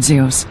 Adonis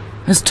Bedzios,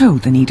 has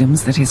told the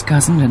Needhams that his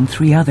cousin and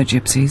 3 other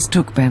gypsies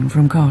took Ben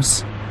from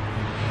Kos.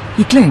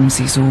 He claims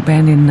he saw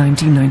Ben in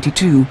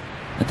 1992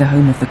 at the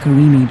home of the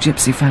Karimi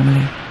gypsy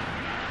family.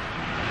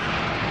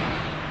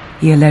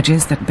 He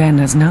alleges that Ben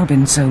has now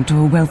been sold to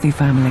a wealthy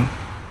family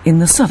in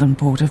the southern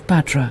port of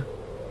Patra.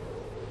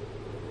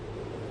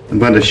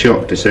 I've had a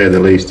shock, to say the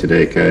least,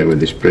 today, Kay, with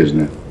this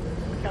prisoner.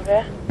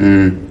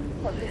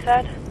 What's he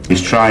said?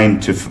 He's trying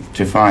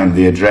to find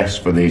the address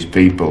for these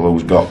people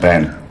who's got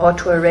Ben. Or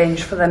to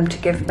arrange for them to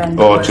give Ben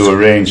to Or us. to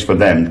arrange for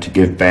them to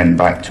give Ben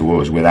back to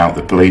us without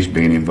the police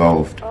being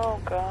involved. Oh,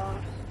 God.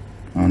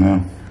 I know.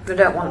 They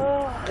don't want...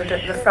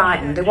 They're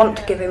frightened. They want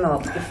to give him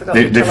up.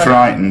 They're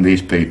frightened,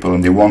 these people,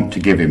 and they want to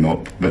give him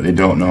up, but they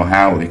don't know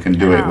how they can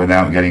do it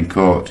without getting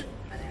caught.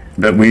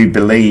 But we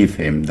believe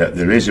him that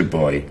there is a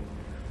boy.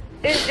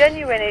 He's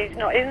genuine, he's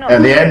not...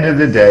 At the end of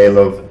the day,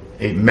 love,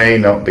 it may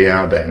not be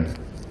our Ben.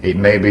 It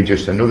may be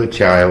just another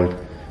child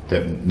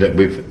that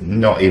we've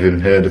not even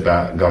heard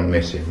about gone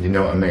missing. You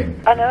know what I mean?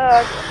 I know,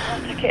 I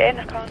can't take it in,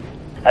 I can't.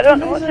 I don't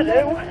know what to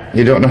do.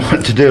 You don't know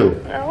what to do?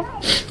 No.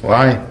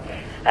 Why?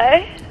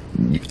 Eh?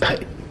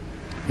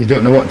 You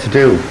don't know what to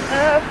do?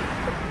 No.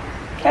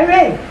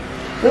 Kerry,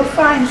 we'll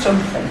find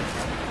something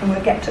and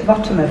we'll get to the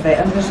bottom of it,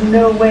 and there's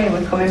no way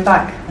we're coming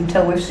back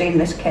until we've seen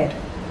this kid.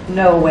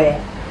 No way.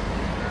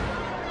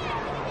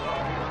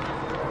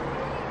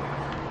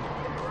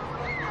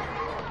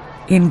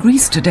 In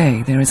Greece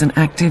today, there is an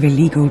active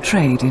illegal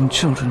trade in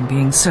children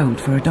being sold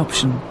for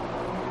adoption.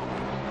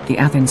 The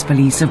Athens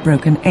police have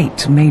broken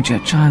 8 major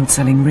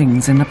child-selling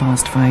rings in the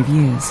past 5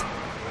 years.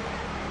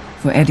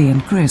 For Eddie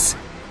and Chris,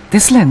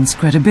 this lends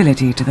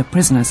credibility to the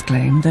prisoner's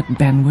claim that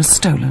Ben was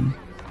stolen.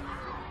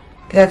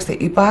 Κοιτάξτε,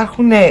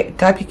 υπάρχουν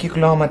κάποια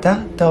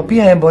κυκλώματα τα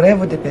οποία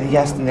εμπορεύονται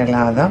παιδιά στην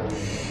Ελλάδα.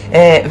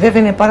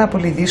 Βέβαια είναι πάρα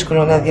πολύ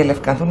δύσκολο να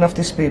διαλευκανθούν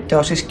αυτές τις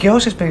περιπτώσεις, και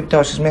όσες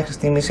περιπτώσεις μέχρι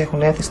στιγμής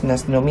έχουν έρθει στην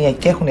αστυνομία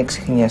και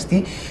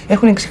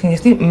έχουν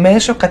εξιχνιαστεί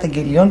μέσω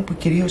καταγγελιών που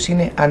κυρίως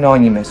είναι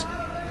ανώνυμες.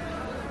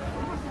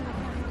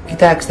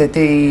 Κοιτάξτε,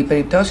 οι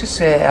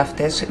περιπτώσεις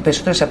αυτές, οι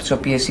περισσότερες από τις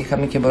οποίες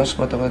είχαμε, και μπορώ να σας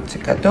πω το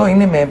 80%,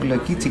 είναι με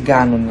εμπλοκή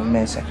τσιγκάνων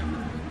μέσα.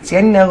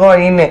 Αν είναι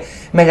αγόρι είναι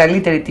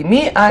μεγαλύτερη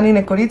τιμή, αν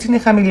είναι κορίτσι είναι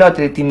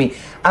χαμηλότερη τιμή.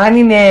 Αν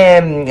είναι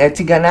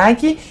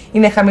τσιγκανάκι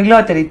είναι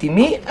χαμηλότερη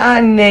τιμή,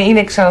 αν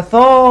είναι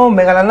ξανθό,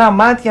 με γαλανά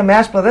μάτια, με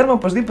άσπρο δέρμα,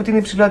 οπωσδήποτε είναι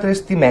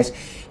υψηλότερες τιμές.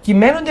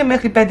 Κυμαίνονται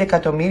μέχρι 5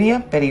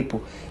 εκατομμύρια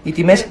περίπου οι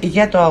τιμές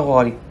για το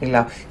αγόρι,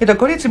 μιλάω. Για το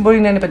κορίτσι μπορεί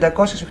να είναι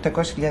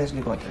 500-800 χιλιάδες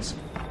λιγότερες.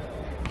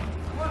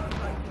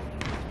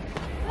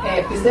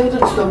 Πιστεύετε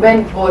ότι στον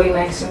Μπεν μπορεί να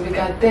έχει συμβεί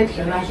κάτι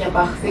τέτοιο, να έχει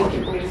απαχθεί και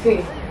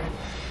πουληθεί?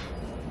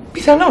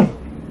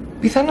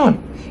 Πιθανόν.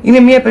 Είναι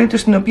μια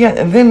περίπτωση στην οποία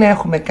δεν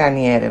έχουμε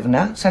κάνει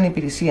έρευνα, σαν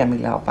υπηρεσία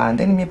μιλάω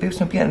πάντα, είναι μια περίπτωση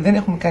στην οποία δεν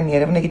έχουμε κάνει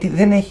έρευνα γιατί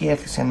δεν έχει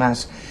έρθει σε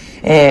εμάς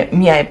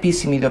μια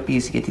επίσημη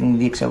ειδοποίηση για την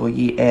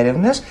διεξαγωγή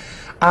έρευνας,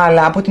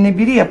 αλλά από την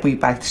εμπειρία που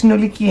υπάρχει, τη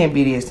συνολική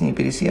εμπειρία στην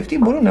υπηρεσία αυτή,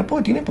 μπορώ να πω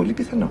ότι είναι πολύ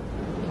πιθανό.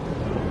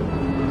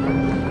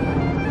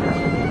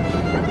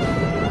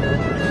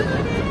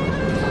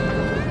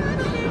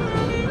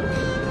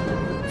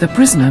 The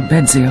prisoner,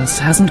 Bedzios,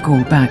 hasn't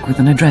called back with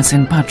an address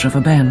in Patra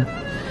for Ben,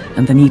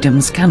 and the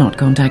Needhams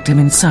cannot contact him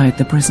inside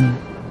the prison.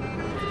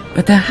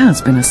 But there has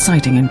been a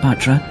sighting in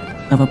Patra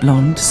of a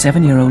blonde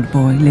 7-year-old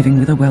boy living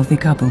with a wealthy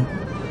couple,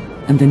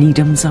 and the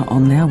Needhams are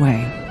on their way.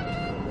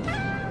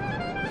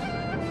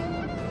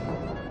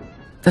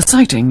 The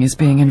sighting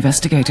is being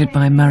investigated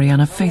by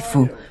Mariana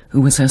Faithful,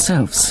 who was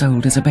herself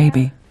sold as a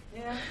baby.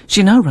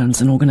 She now runs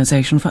an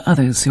organization for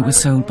others who were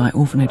sold by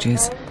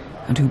orphanages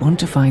and who want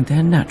to find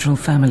their natural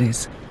families.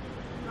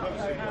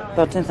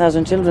 About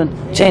 10,000 children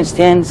changed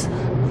hands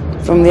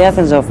from the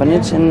Athens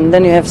orphanage, and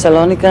then you have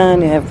Salonika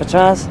and you have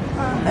Patras,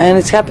 and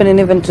it's happening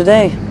even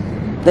today.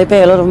 They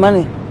pay a lot of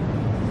money.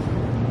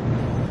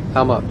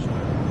 How much?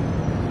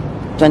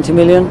 20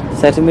 million,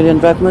 30 million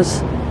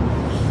drachmas.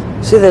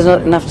 See, there's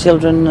not enough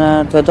children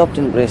to adopt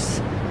in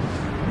Greece.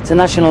 It's a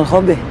national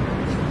hobby.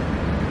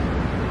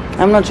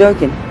 I'm not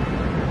joking.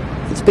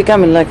 It's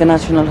becoming like a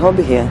national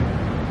hobby here.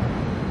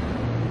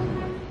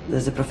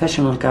 There's a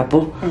professional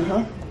couple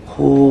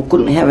who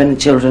couldn't have any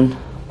children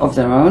of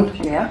their own.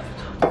 Yeah.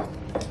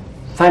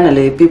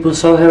 Finally, people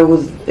saw her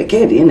with a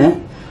kid, you know,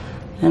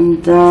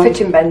 and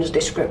fitting Ben's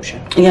description.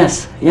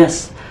 Yes,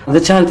 yes.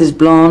 The child is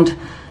blonde,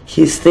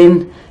 he's thin,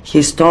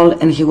 he's tall,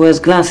 and he wears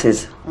glasses.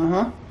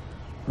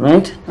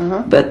 Right?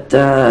 But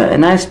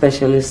an eye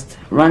specialist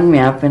rang me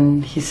up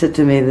and he said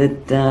to me that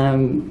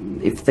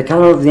if the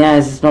color of the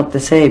eyes is not the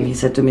same, he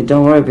said to me,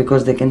 don't worry,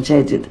 because they can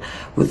change it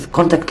with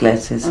contact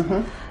lenses.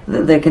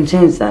 They can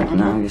change that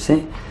now, you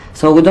see.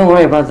 So we don't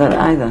worry about that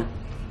either.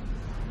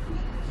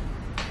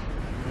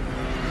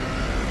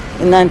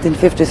 In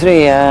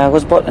 1953, I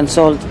was bought and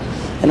sold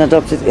and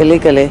adopted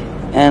illegally,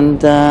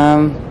 and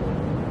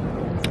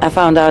I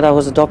found out I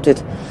was adopted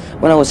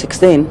when I was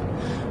 16,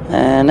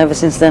 and ever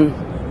since then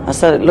I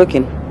started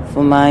looking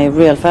for my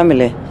real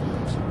family,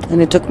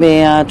 and it took me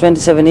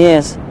 27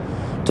 years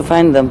to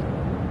find them.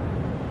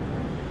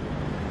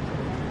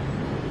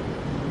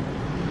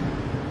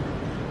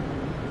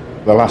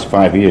 The last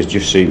 5 years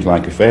just seems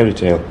like a fairy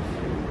tale,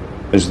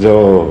 it's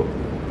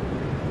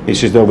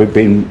as though we've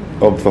been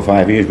up for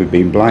 5 years, we've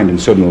been blind, and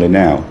suddenly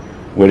now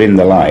we're in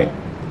the light,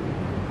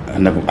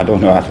 and I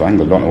don't know how to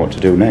handle, I don't know what to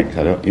do next.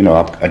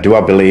 Do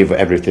I believe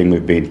everything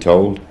we've been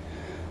told,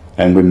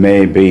 and we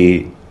may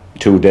be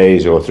 2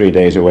 days or 3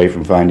 days away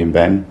from finding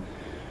Ben?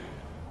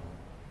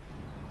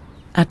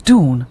 At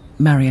dawn,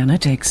 Mariana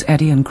takes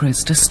Eddie and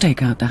Chris to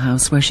stake out the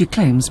house where she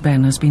claims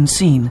Ben has been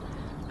seen,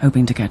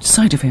 hoping to catch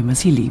sight of him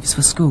as he leaves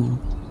for school.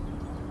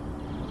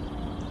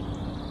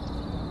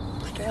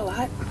 It's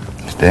daylight.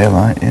 It's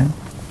daylight, yeah.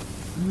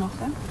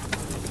 Nothing.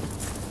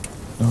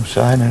 No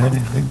sign of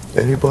anything,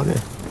 anybody.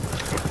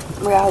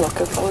 We are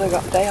looking for. They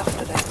got day off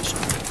today.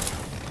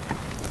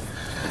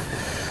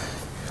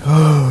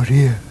 Oh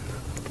dear.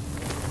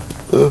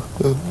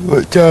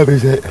 What time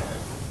is it?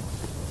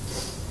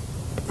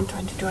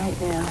 20 to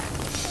 8 now.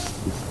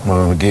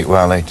 Well, we'll get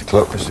well 8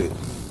 o'clock, because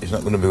he's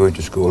not going to be going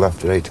to school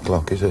after 8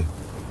 o'clock, is he?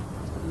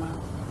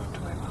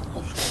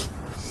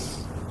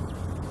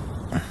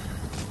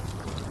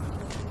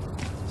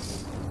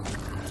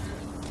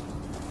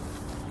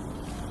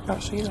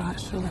 Can't see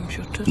lights through them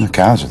shutters. The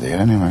cars are there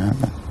anyway, aren't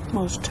they?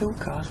 Well, there's 2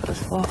 cars, but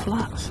there's 4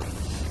 flats.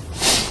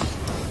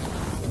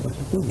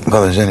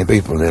 Well, there's any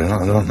people there,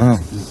 I don't know.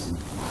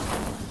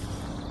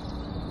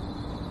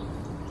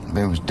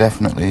 But it was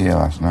definitely here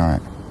last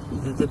night.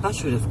 The bus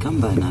should have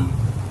come by now.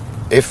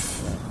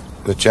 If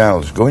the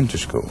child's going to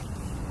school.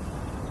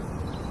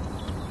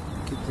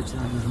 Keep the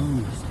child at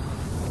home.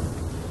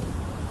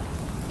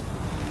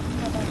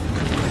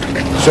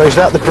 So is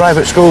that the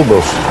private school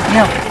bus?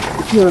 Yeah.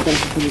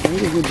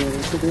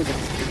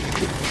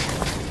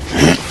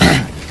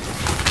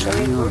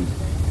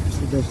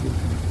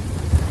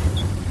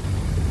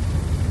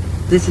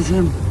 This is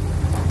him.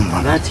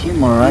 That's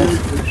him, all right.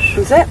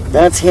 Who's it?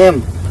 That's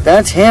him.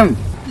 That's him.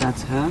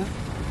 That's her.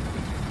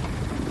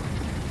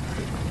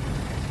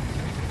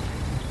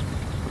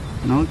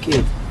 No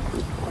kid.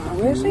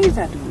 Where's he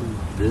then?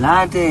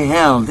 Bloody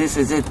hell, this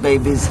is it,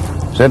 babies.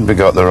 Said we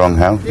got the wrong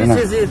house, didn't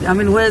This is it. I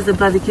mean, where's the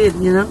bloody kid,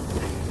 you know?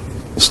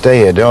 Stay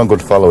here, don't go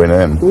following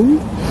him.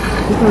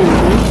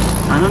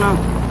 I don't know.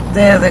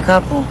 They're the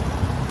couple.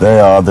 They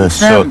are the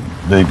Them.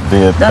 the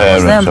That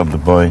was parents them. of the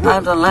boy. I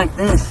don't like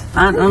this.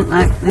 I don't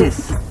like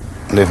this.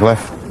 They've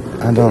left.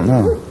 I don't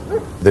know.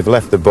 They've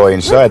left the boy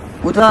inside.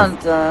 We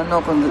don't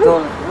knock on the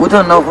door. We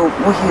don't know who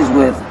he's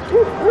with.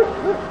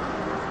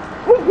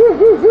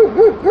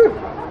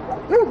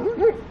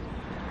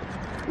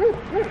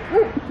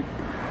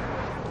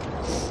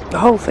 The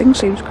whole thing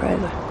seems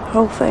crazy. The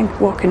whole thing.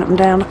 Walking up and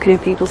down, looking in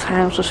people's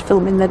houses,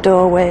 filming their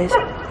doorways.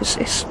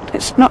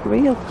 It's not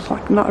real. It's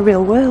like not a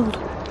real world.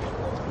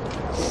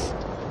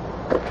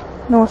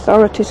 No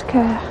authorities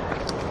care.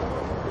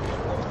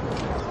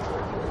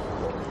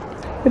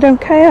 They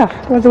don't care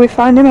whether we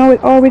find him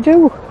or we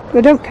do.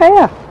 They don't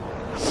care.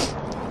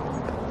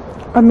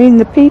 I mean,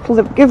 the people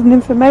that have given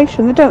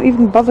information, they don't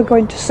even bother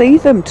going to see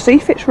them, to see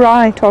if it's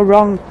right or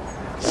wrong.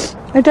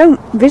 They don't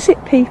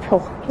visit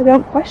people. They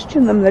don't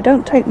question them. They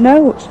don't take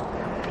notes.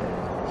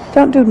 They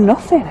don't do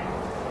nothing.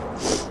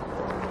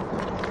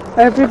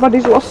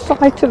 Everybody's lost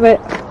sight of it.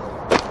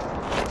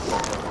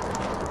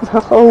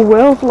 The whole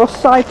world lost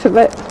sight of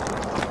it.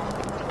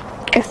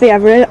 If they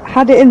ever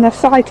had it in their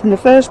sight in the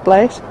first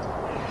place.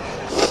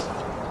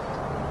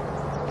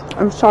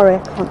 I'm sorry, I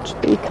can't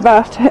speak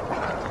about it.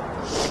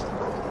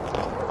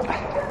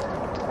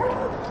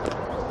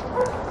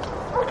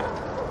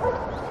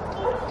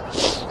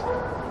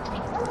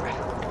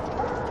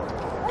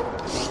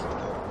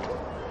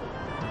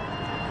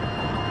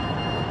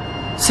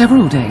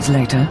 Several days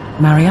later,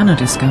 Mariana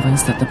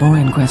discovers that the boy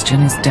in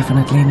question is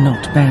definitely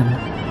not Ben.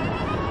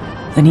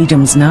 The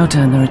Needhams now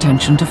turn their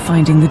attention to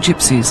finding the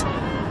gypsies,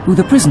 who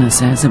the prisoner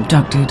says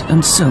abducted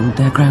and sold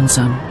their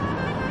grandson.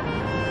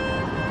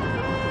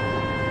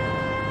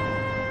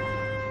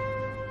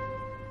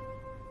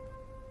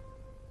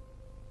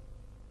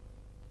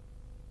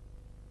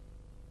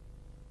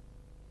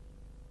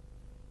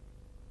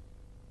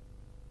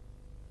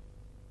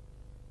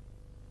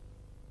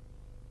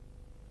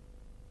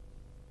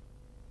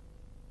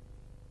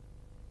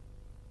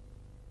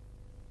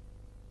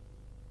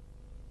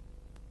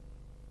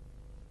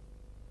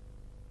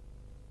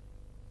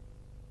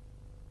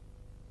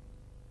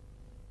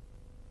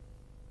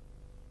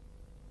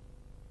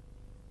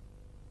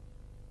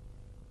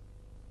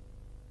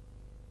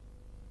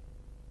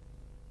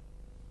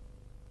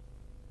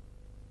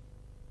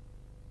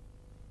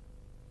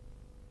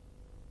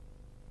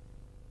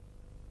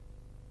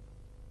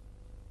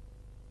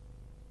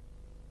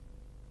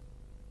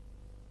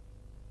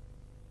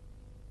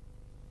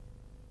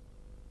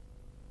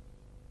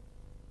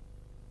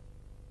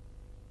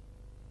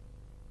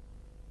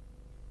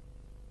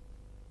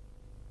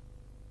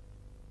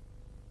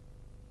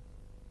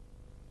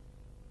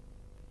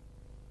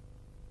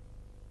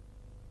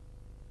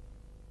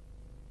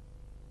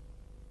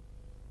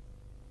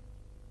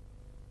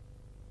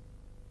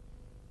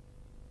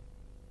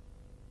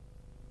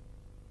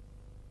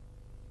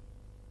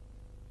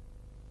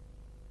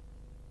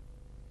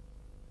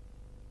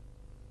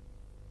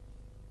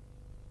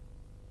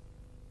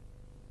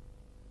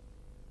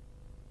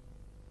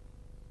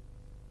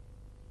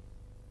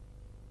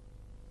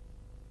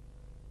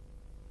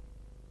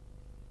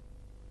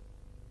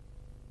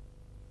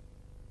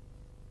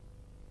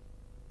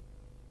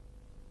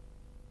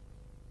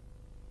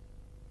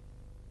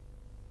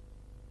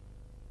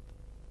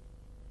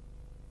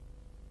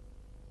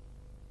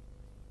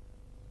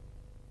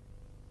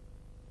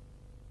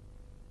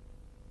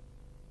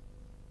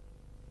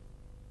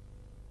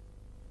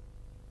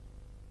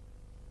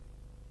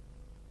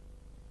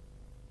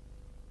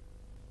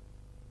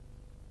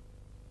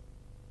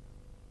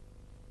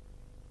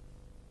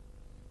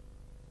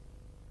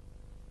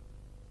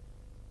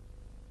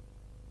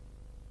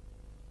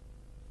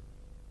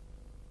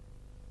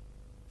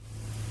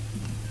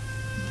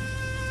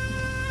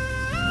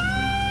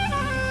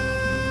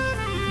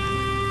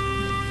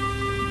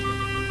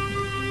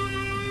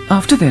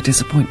 After their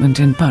disappointment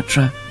in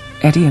Patra,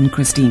 Eddie and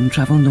Christine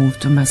travel north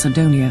to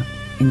Macedonia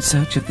in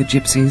search of the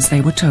gypsies they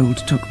were told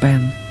took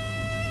Ben.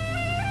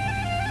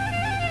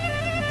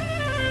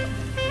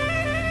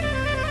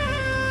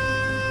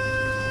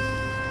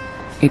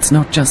 It's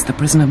not just the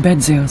prisoner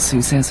Bedzios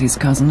who says his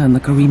cousin and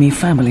the Karimi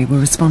family were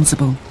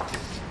responsible.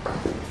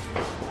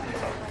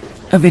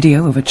 A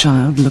video of a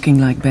child looking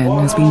like Ben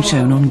has been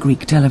shown on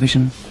Greek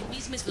television.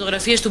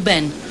 Φωτογραφίες του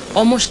Ben.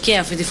 Όμως και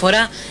αυτή τη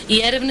φορά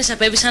οι έρευνες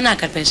απέβησαν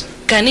άκαρπες.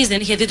 Κανείς δεν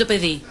είχε δει το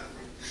παιδί.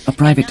 A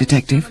private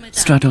detective,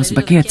 Stratos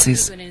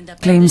Baketsis,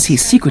 claims he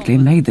secretly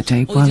made the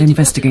tape while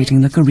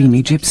investigating the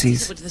Karimi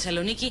gypsies.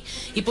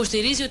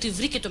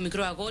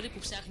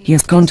 He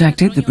has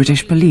contacted the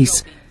British police,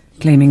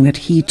 claiming that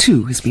he too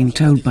has been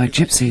told by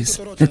gypsies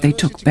that they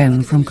took Ben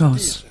from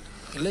Kos.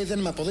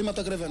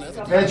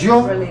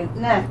 Βέτζιο,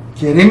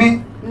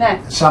 Κερίμη,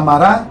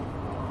 Σαμαρά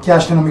και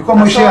αστυνομικό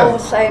Μωυσιάδη.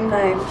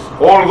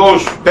 All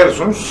those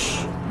persons,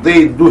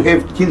 they do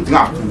have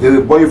kidnapped the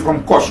boy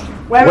from Kos.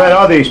 Where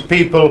are these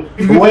people?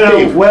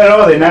 Where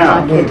are they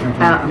now?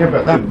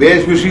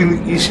 Βέτζιος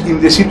is in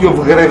the city of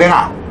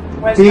Grevena.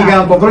 Πήγαν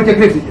από Κρό και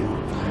κρύφτηκε.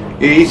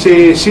 It's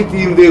a city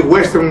in the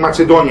Western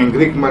Macedonian,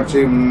 Greek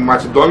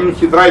Macedonian.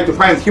 He tried to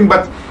find him,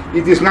 but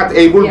it is not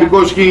able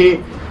because he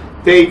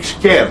takes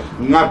care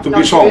not to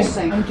be sold.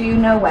 And do you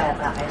know where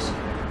that is?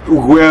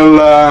 Well,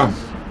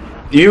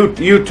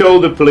 you told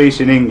the police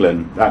in England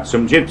that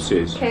some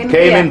gypsies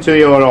came into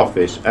your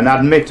office and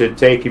admitted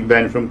taking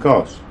Ben from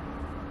Kos.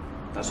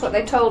 That's what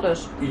they told us.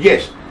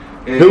 Yes.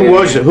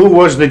 Who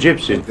was the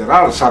gypsy? There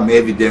are some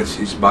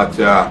evidences, but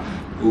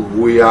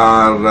we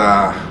are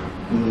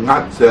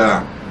not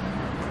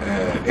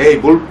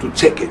able to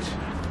check it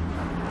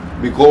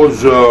because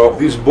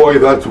this boy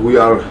that we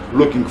are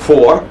looking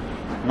for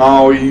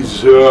now is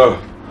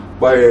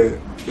by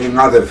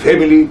another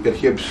family,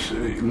 perhaps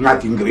not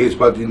in Greece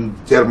but in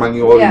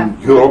Germany or in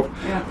Europe,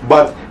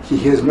 but he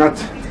has not.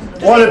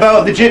 What about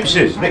the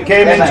gypsies that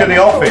came into the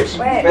office?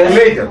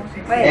 Later.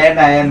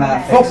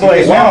 Football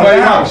one by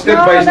one, step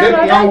by step.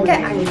 Now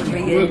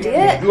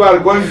idiot. You are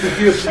going to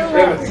hear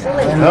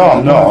everything.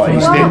 No,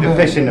 it's they're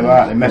pissing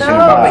about, they're messing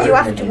about. No, but you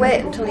have to wait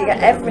until you get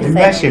everything.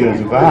 They're messing us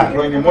about.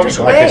 Just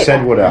like wait. I said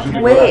would happen.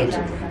 Wait.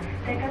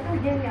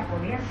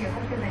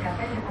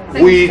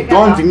 We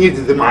don't need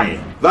the money.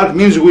 That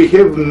means we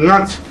have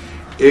not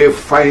a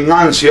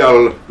financial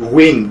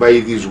win by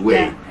this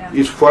way.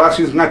 It's for us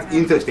it's not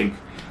interesting.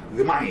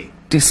 The money.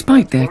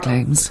 Despite their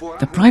claims,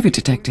 the private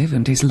detective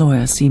and his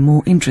lawyer seem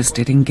more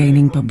interested in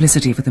gaining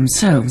publicity for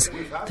themselves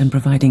than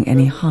providing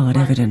any hard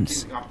evidence.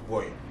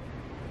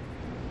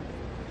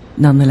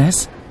 Nonetheless,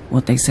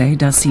 what they say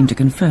does seem to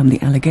confirm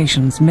the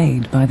allegations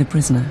made by the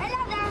prisoner.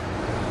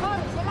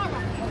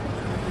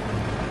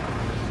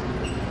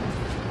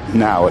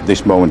 Now, at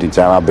this moment in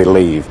time, I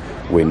believe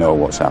we know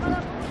what's happened.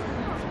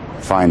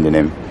 Finding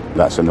him,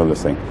 that's another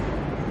thing.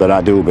 But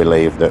I do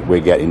believe that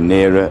we're getting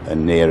nearer and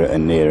nearer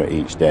and nearer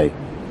each day.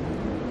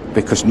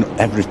 Because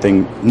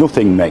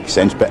nothing makes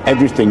sense, but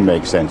everything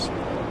makes sense,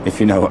 if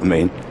you know what I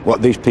mean.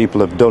 What these people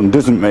have done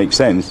doesn't make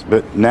sense,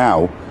 but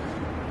now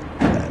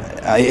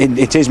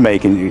it is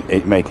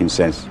making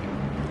sense.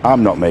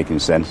 I'm not making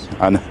sense,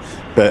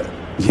 but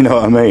you know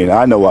what I mean.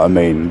 I know what I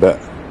mean, but.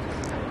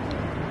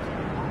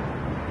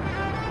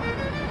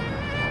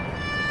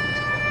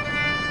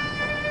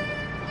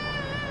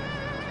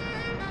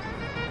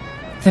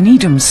 The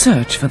Needham's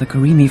search for the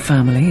Karimi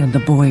family and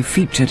the boy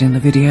featured in the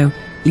video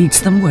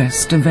leads them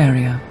west to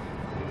Varia.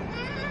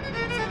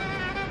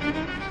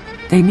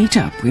 They meet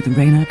up with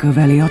Reina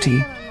Coveliotti,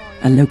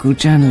 a local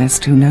journalist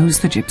who knows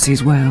the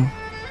gypsies well.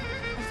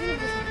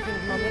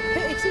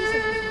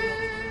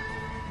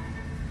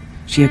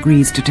 She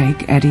agrees to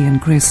take Eddie and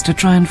Chris to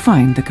try and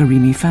find the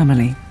Karimi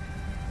family.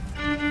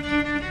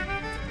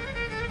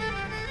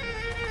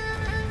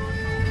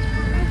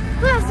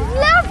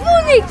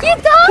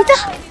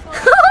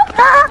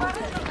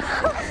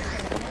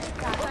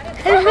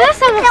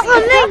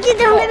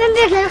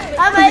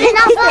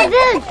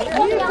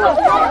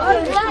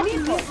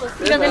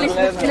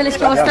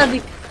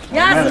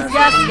 Γεια σας,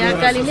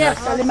 καλημέρα.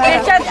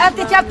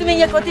 Άντε και από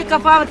μια κωτή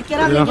καπάμε την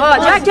κεράμικη.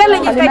 Και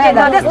έλεγε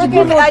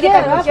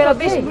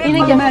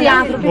είναι και αυτοί οι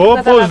άνθρωποι.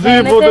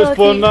 Οπωσδήποτε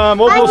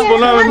πονάμε, όπως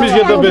πονάμε εμείς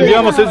για τα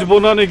παιδιά μας, έτσι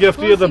πονάνε και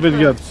αυτοί για τα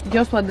παιδιά τους.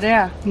 Γιος του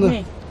Αντρέα.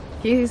 Ναι.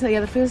 Και η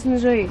αδερφή σας είναι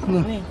ζωή.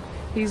 Ναι.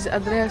 He's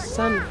Andreas'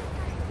 son.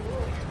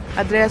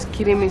 Andreas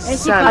Kirimi's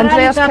son.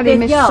 Andreas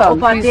Kirimi's son.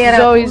 He's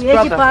Zoe's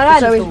brother.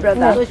 Zoe's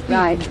brother.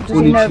 Right. Does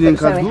he know that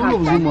Zoe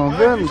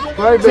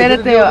had?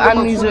 Ξέρετε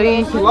αν η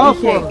Ζωή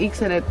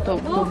ήξερε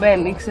τον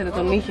Ben, ήξερε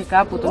τον είχε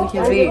κάπου, τον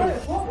είχε δει?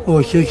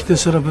 Όχι, έχει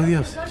 4 παιδιά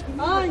αυτή.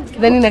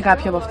 Δεν είναι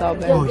κάποιο από αυτά ο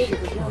Ben. Όχι.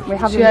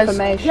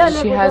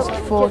 She has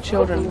 4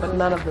 children, but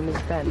none of them is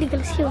Ben.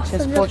 She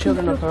has 4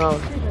 children of her own.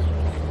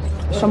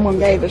 Someone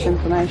gave us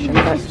information.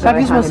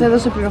 Κάποιος μας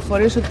έδωσε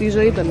πληροφορίες ότι η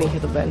Ζωή τον είχε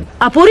τον Ben.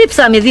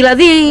 Απορρίψαμε,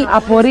 δηλαδή.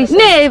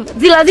 Ναι,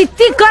 δηλαδή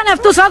τι κάνει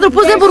αυτός ο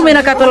άνθρωπος δεν μπορούμε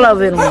να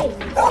καταλαβαίνουμε.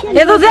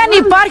 Εδώ δεν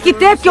υπάρχει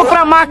τέτοιο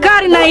πράγμα,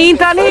 μακάρι να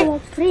ήταν.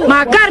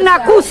 Μακάρι να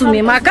ακούσουμε,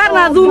 μακάρι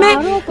να δούμε,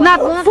 να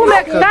πούμε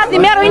κάτι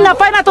μέρα ή να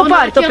πάει να το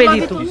πάρει το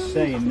παιδί του.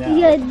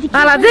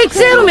 Αλλά δεν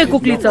ξέρουμε,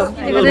 κουκλίτσα.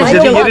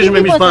 Γιατί γυρίζουμε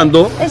εμείς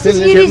πάντο.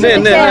 Ναι.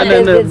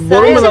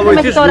 Μπορούμε να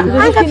βοηθήσουμε.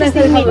 Αν κάποια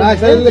στιγμή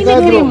είναι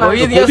κρίμα.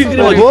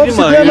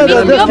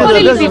 Πιο πολύ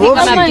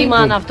λυπηθήκαμε από τη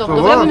μάνα αυτό.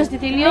 Το βλέπουμε στη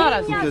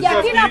τηλεόραση.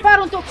 Γιατί να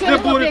πάρουν το ξένο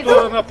το παιδί.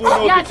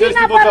 Γιατί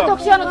να πάρουν το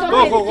ξένο το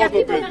παιδί.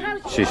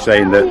 She's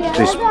saying that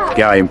this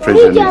guy in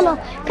prison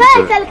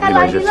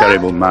is a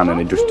terrible man and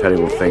he does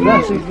terrible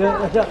things.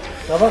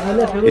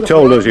 He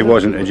told us he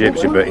wasn't a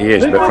gypsy, but he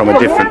is, but from a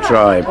different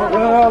tribe.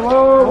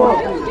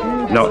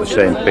 Not the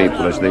same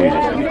people as these.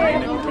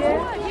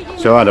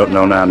 So I don't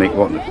know now, Nick,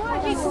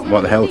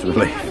 what the hell to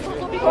believe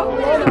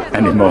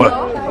anymore.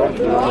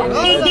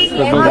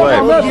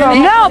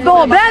 Ναι,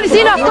 ο Μπένις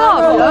είναι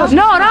αυτός.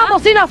 Ναι, ο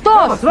Ράμος είναι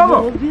αυτός.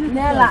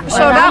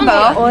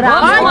 Ο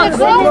Ράμος.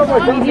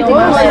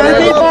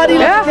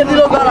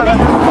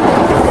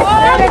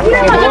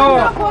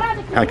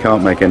 I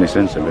can't make any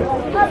sense of it.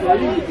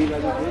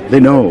 They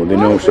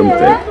know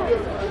something.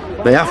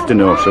 They have to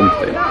know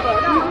something.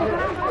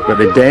 But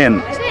they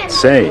daren't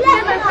say.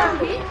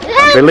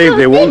 I believe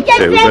they want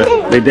to, but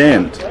they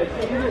daren't.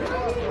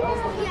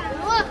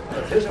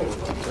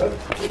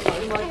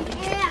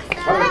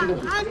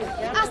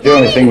 The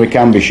only thing we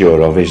can be sure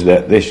of is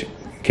that this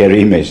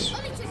Kerimi's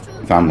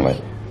family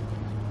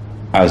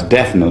has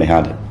definitely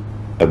had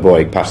a boy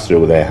pass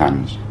through their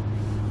hands.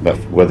 But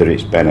whether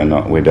it's Ben or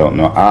not, we don't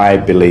know. I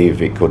believe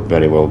it could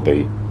very well be.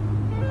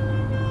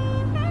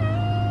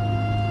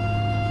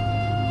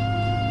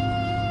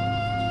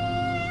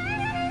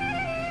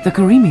 The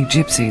Karimi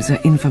gypsies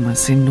are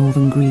infamous in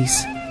northern Greece.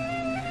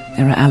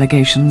 There are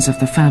allegations of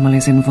the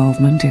family's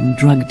involvement in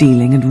drug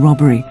dealing and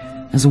robbery,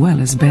 as well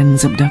as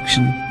Ben's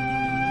abduction.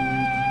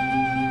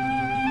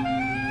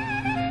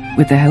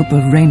 With the help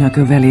of Reina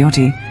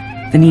Coveliotti,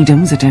 the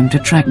Needhams attempt to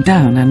track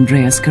down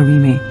Andreas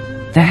Karimi,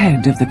 the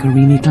head of the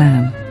Karimi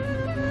clan.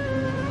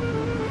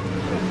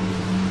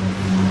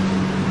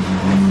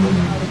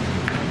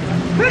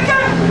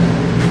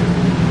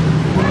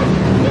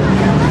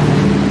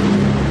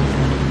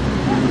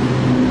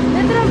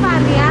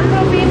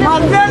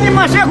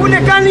 Μας έχουν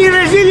κάνει οι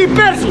ρεζίλοι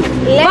πέρσι.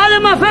 Βάλε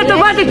μα φέτο,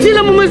 βάλτε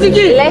ξύλα μου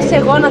μεζική. Λες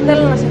εγώ να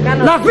θέλω να σε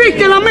κάνω. Να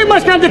φύγετε, να μην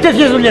μας κάνετε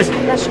τέτοιες δουλειές.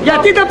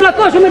 Γιατί τα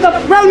πλακώσουμε, τα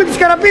βάλουμε τις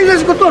καραπίνες να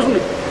σκοτώσουμε.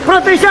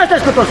 Πρώτα εσάς τα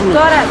σκοτώσουμε.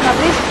 Τώρα θα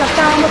βρίσκεις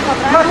αυτά όμως τα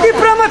πράγματα. Μα τι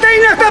πράγματα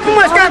είναι αυτά που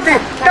μας κάνετε.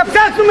 Τα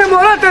ψάχνουμε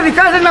μωρά τα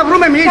δικά σας να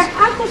βρούμε εμείς.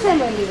 Άκουσε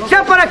με λίγο. Ποια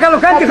παρακαλώ,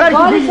 κάντε τη χάρη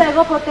του φίλου. Θα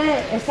εγώ ποτέ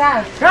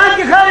εσάς. Κάντε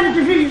τη χάρη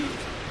του φίλου.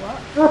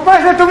 Να πας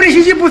να το βρεις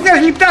εκεί που θες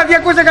λιπτά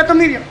 200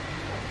 εκατομμύρια.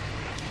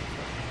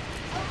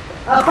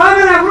 Θα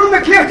πάμε να βρούμε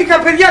κλέφτικα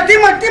παιδιά,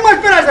 τι μας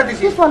περάσατε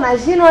εσείς. Τι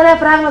φωνάζεις, είναι ωραία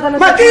πράγματα να.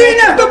 Μα τι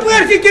είναι αυτό που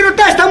έρθει και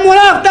ρωτάς τα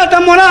μωρά αυτά τα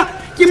μωρά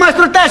και μας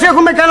ρωτάς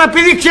έχουμε κανένα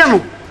παιδί ξένο.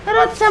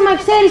 Ρώτησα μα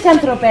ξέρεις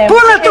ανθρωπέ. Πού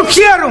να το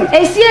ξέρουν.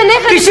 Εσύ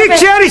ανέχανες. Εσύ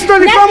ξέρεις το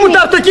δικό μου το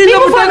αυτοκίνητο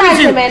που θα βρεις.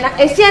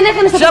 Εσύ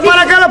ανέχανες το παιδί. Σε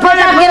παρακαλώ πάλι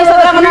να βγαίνεις στον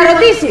δρόμο να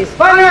ρωτήσεις.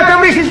 Πάλι να το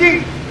βρεις εσύ.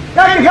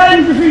 Κάτι χάρη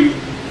μου του φίλου.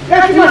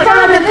 Έτσι μας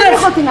κάνατε δεν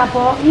έχω τι να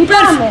πω.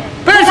 Λυπάμαι.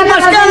 Πέρσι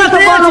μας κάνατε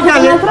έτσι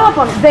καλέ.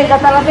 Δεν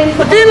καταλαβαίνεις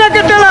το. Τι να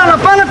καταλάβω,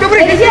 πάω να το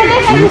βρεις. Εσύ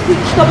ανέχανες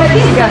στο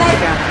παιδί.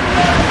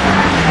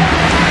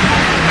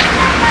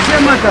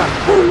 Ψέματα.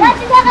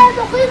 Έτσι θα έκανε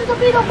το Χρήστο το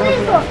πήρε ο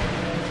Χρήστος.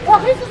 Ο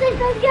Χρήστος έχει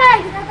παιδιά,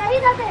 τα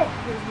είδατε.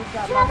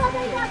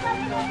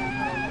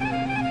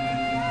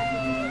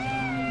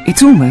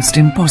 It's almost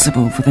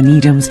impossible for the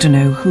Needhams to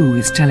know who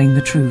is telling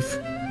the truth.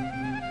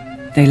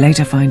 They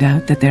later find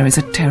out that there is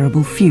a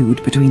terrible feud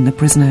between the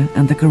prisoner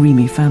and the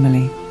Karimi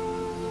family.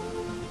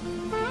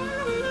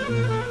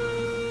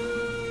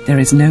 There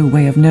is no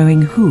way of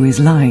knowing who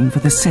is lying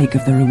for the sake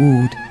of the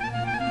reward.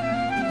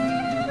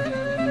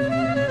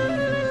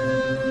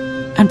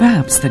 And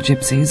perhaps the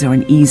gypsies are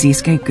an easy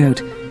scapegoat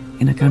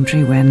in a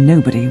country where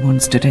nobody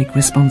wants to take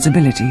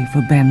responsibility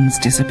for Ben's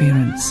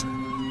disappearance.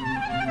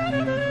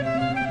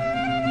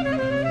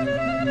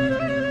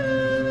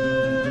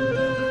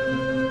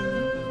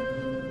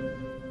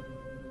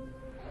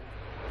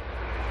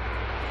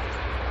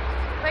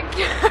 Thank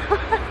you.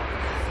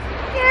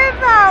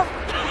 Give up!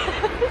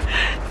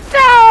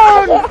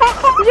 Don't!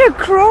 You're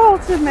cruel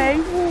to me.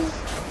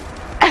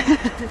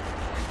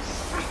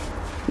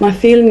 My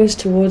feelings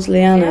towards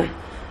Liana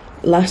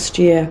last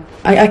year,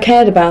 I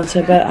cared about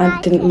her, but I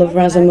didn't love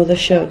her as a mother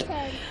should.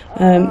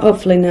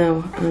 Hopefully now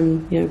I'm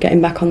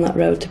getting back on that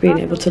road to being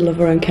able to love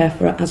her and care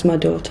for her as my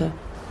daughter.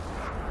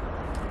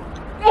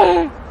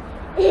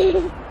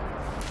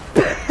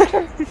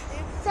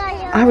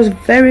 I was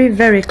very,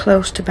 very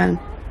close to Ben.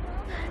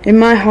 In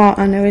my heart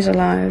I know he's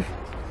alive.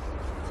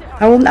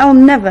 I will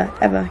never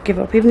ever give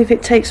up, even if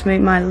it takes me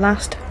my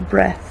last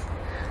breath.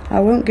 I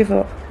won't give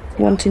up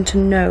wanting to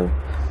know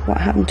what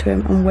happened to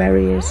him and where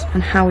he is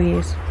and how he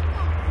is.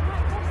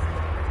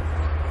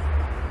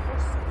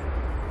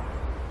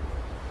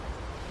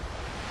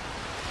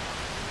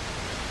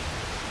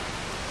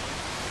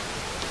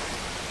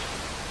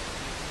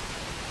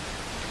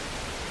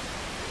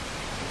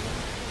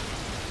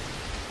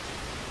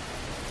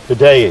 The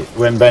day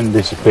when Ben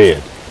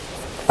disappeared,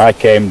 I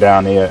came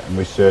down here and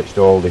we searched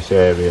all this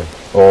area,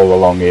 all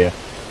along here.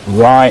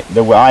 Right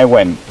the way I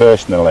went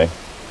personally,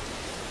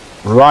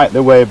 right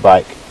the way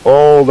back,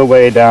 all the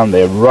way down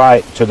there,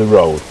 right to the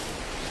road.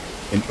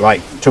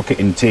 Like took it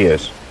in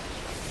tears.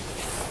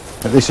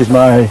 But this is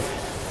my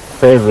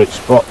favourite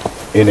spot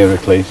in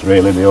Heracles,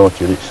 really, the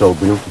orchard. It's so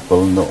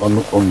beautiful and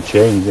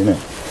unchanged, isn't it?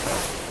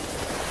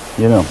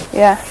 You know?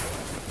 Yeah.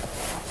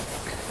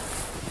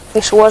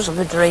 This was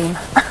the dream.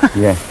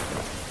 Yeah,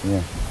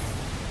 yeah.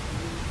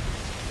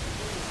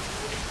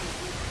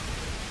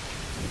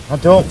 I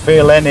don't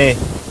feel any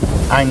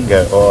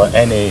anger or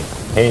any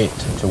hate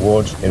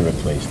towards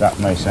Heracles. That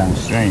may sound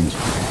strange.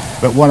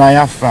 But what I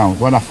have found,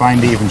 what I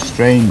find even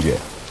stranger,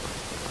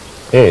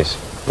 is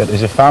that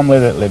there's a family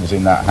that lives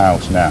in that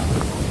house now,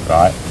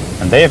 right?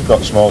 And they've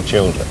got small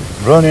children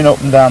running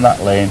up and down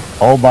that lane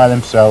all by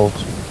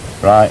themselves,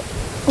 right?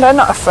 They're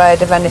not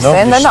afraid of anything.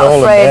 Nobody's They're not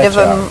afraid of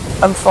stolen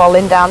them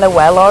falling down a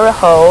well or a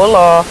hole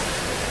or...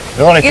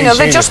 The only thing they're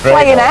she's just afraid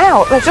playing of-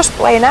 out. They're just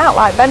playing out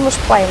like Ben was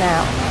playing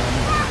out.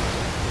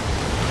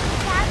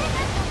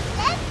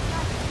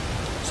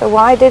 So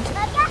why did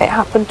it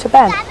happen to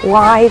Ben?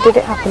 Why did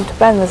it happen to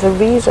Ben? There's a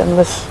reason.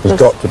 There's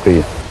got to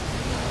be.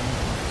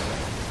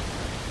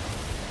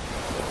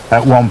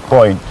 At one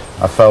point,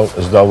 I felt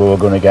as though we were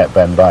going to get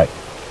Ben back.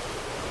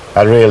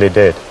 I really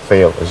did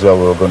feel as though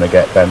we were going to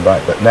get Ben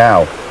back. But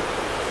now,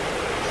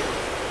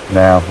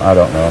 I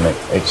don't know, Nick.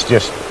 It's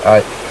just,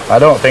 I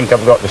don't think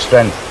I've got the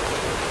strength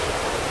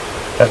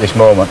at this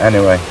moment,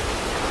 anyway,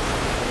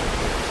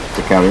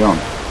 to carry on.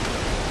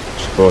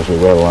 I suppose we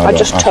will. I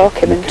just talk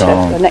him into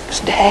the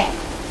next day.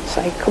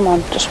 Say, come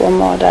on, just one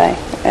more day.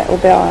 It'll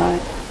be all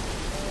right.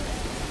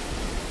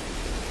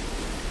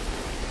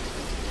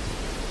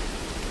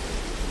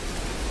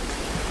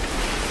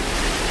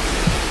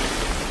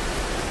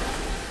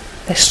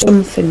 There's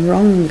something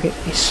wrong.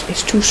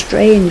 It's too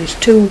strange. It's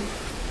too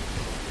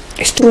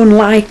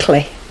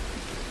unlikely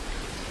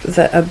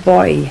that a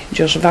boy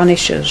just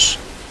vanishes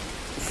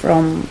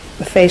from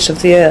the face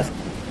of the earth.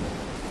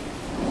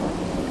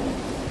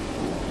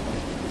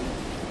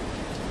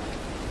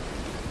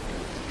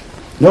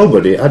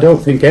 Nobody, I don't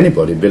think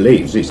anybody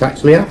believes it's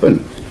actually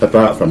happened,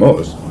 apart from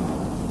us.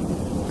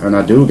 And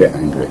I do get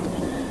angry,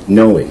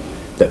 knowing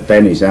that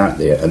Ben is out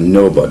there and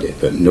nobody,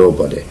 but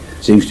nobody,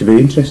 seems to be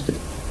interested.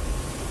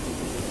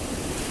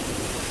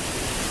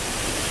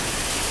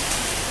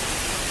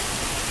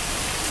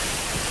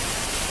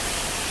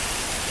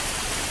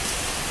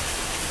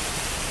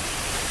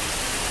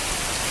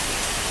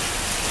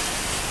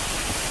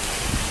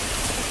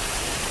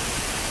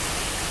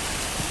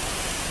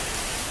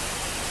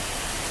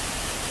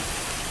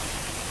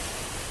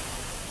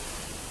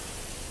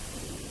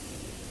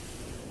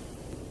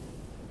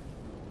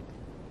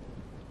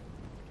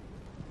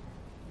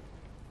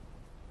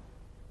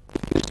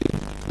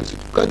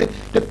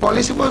 The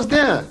policy was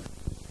there.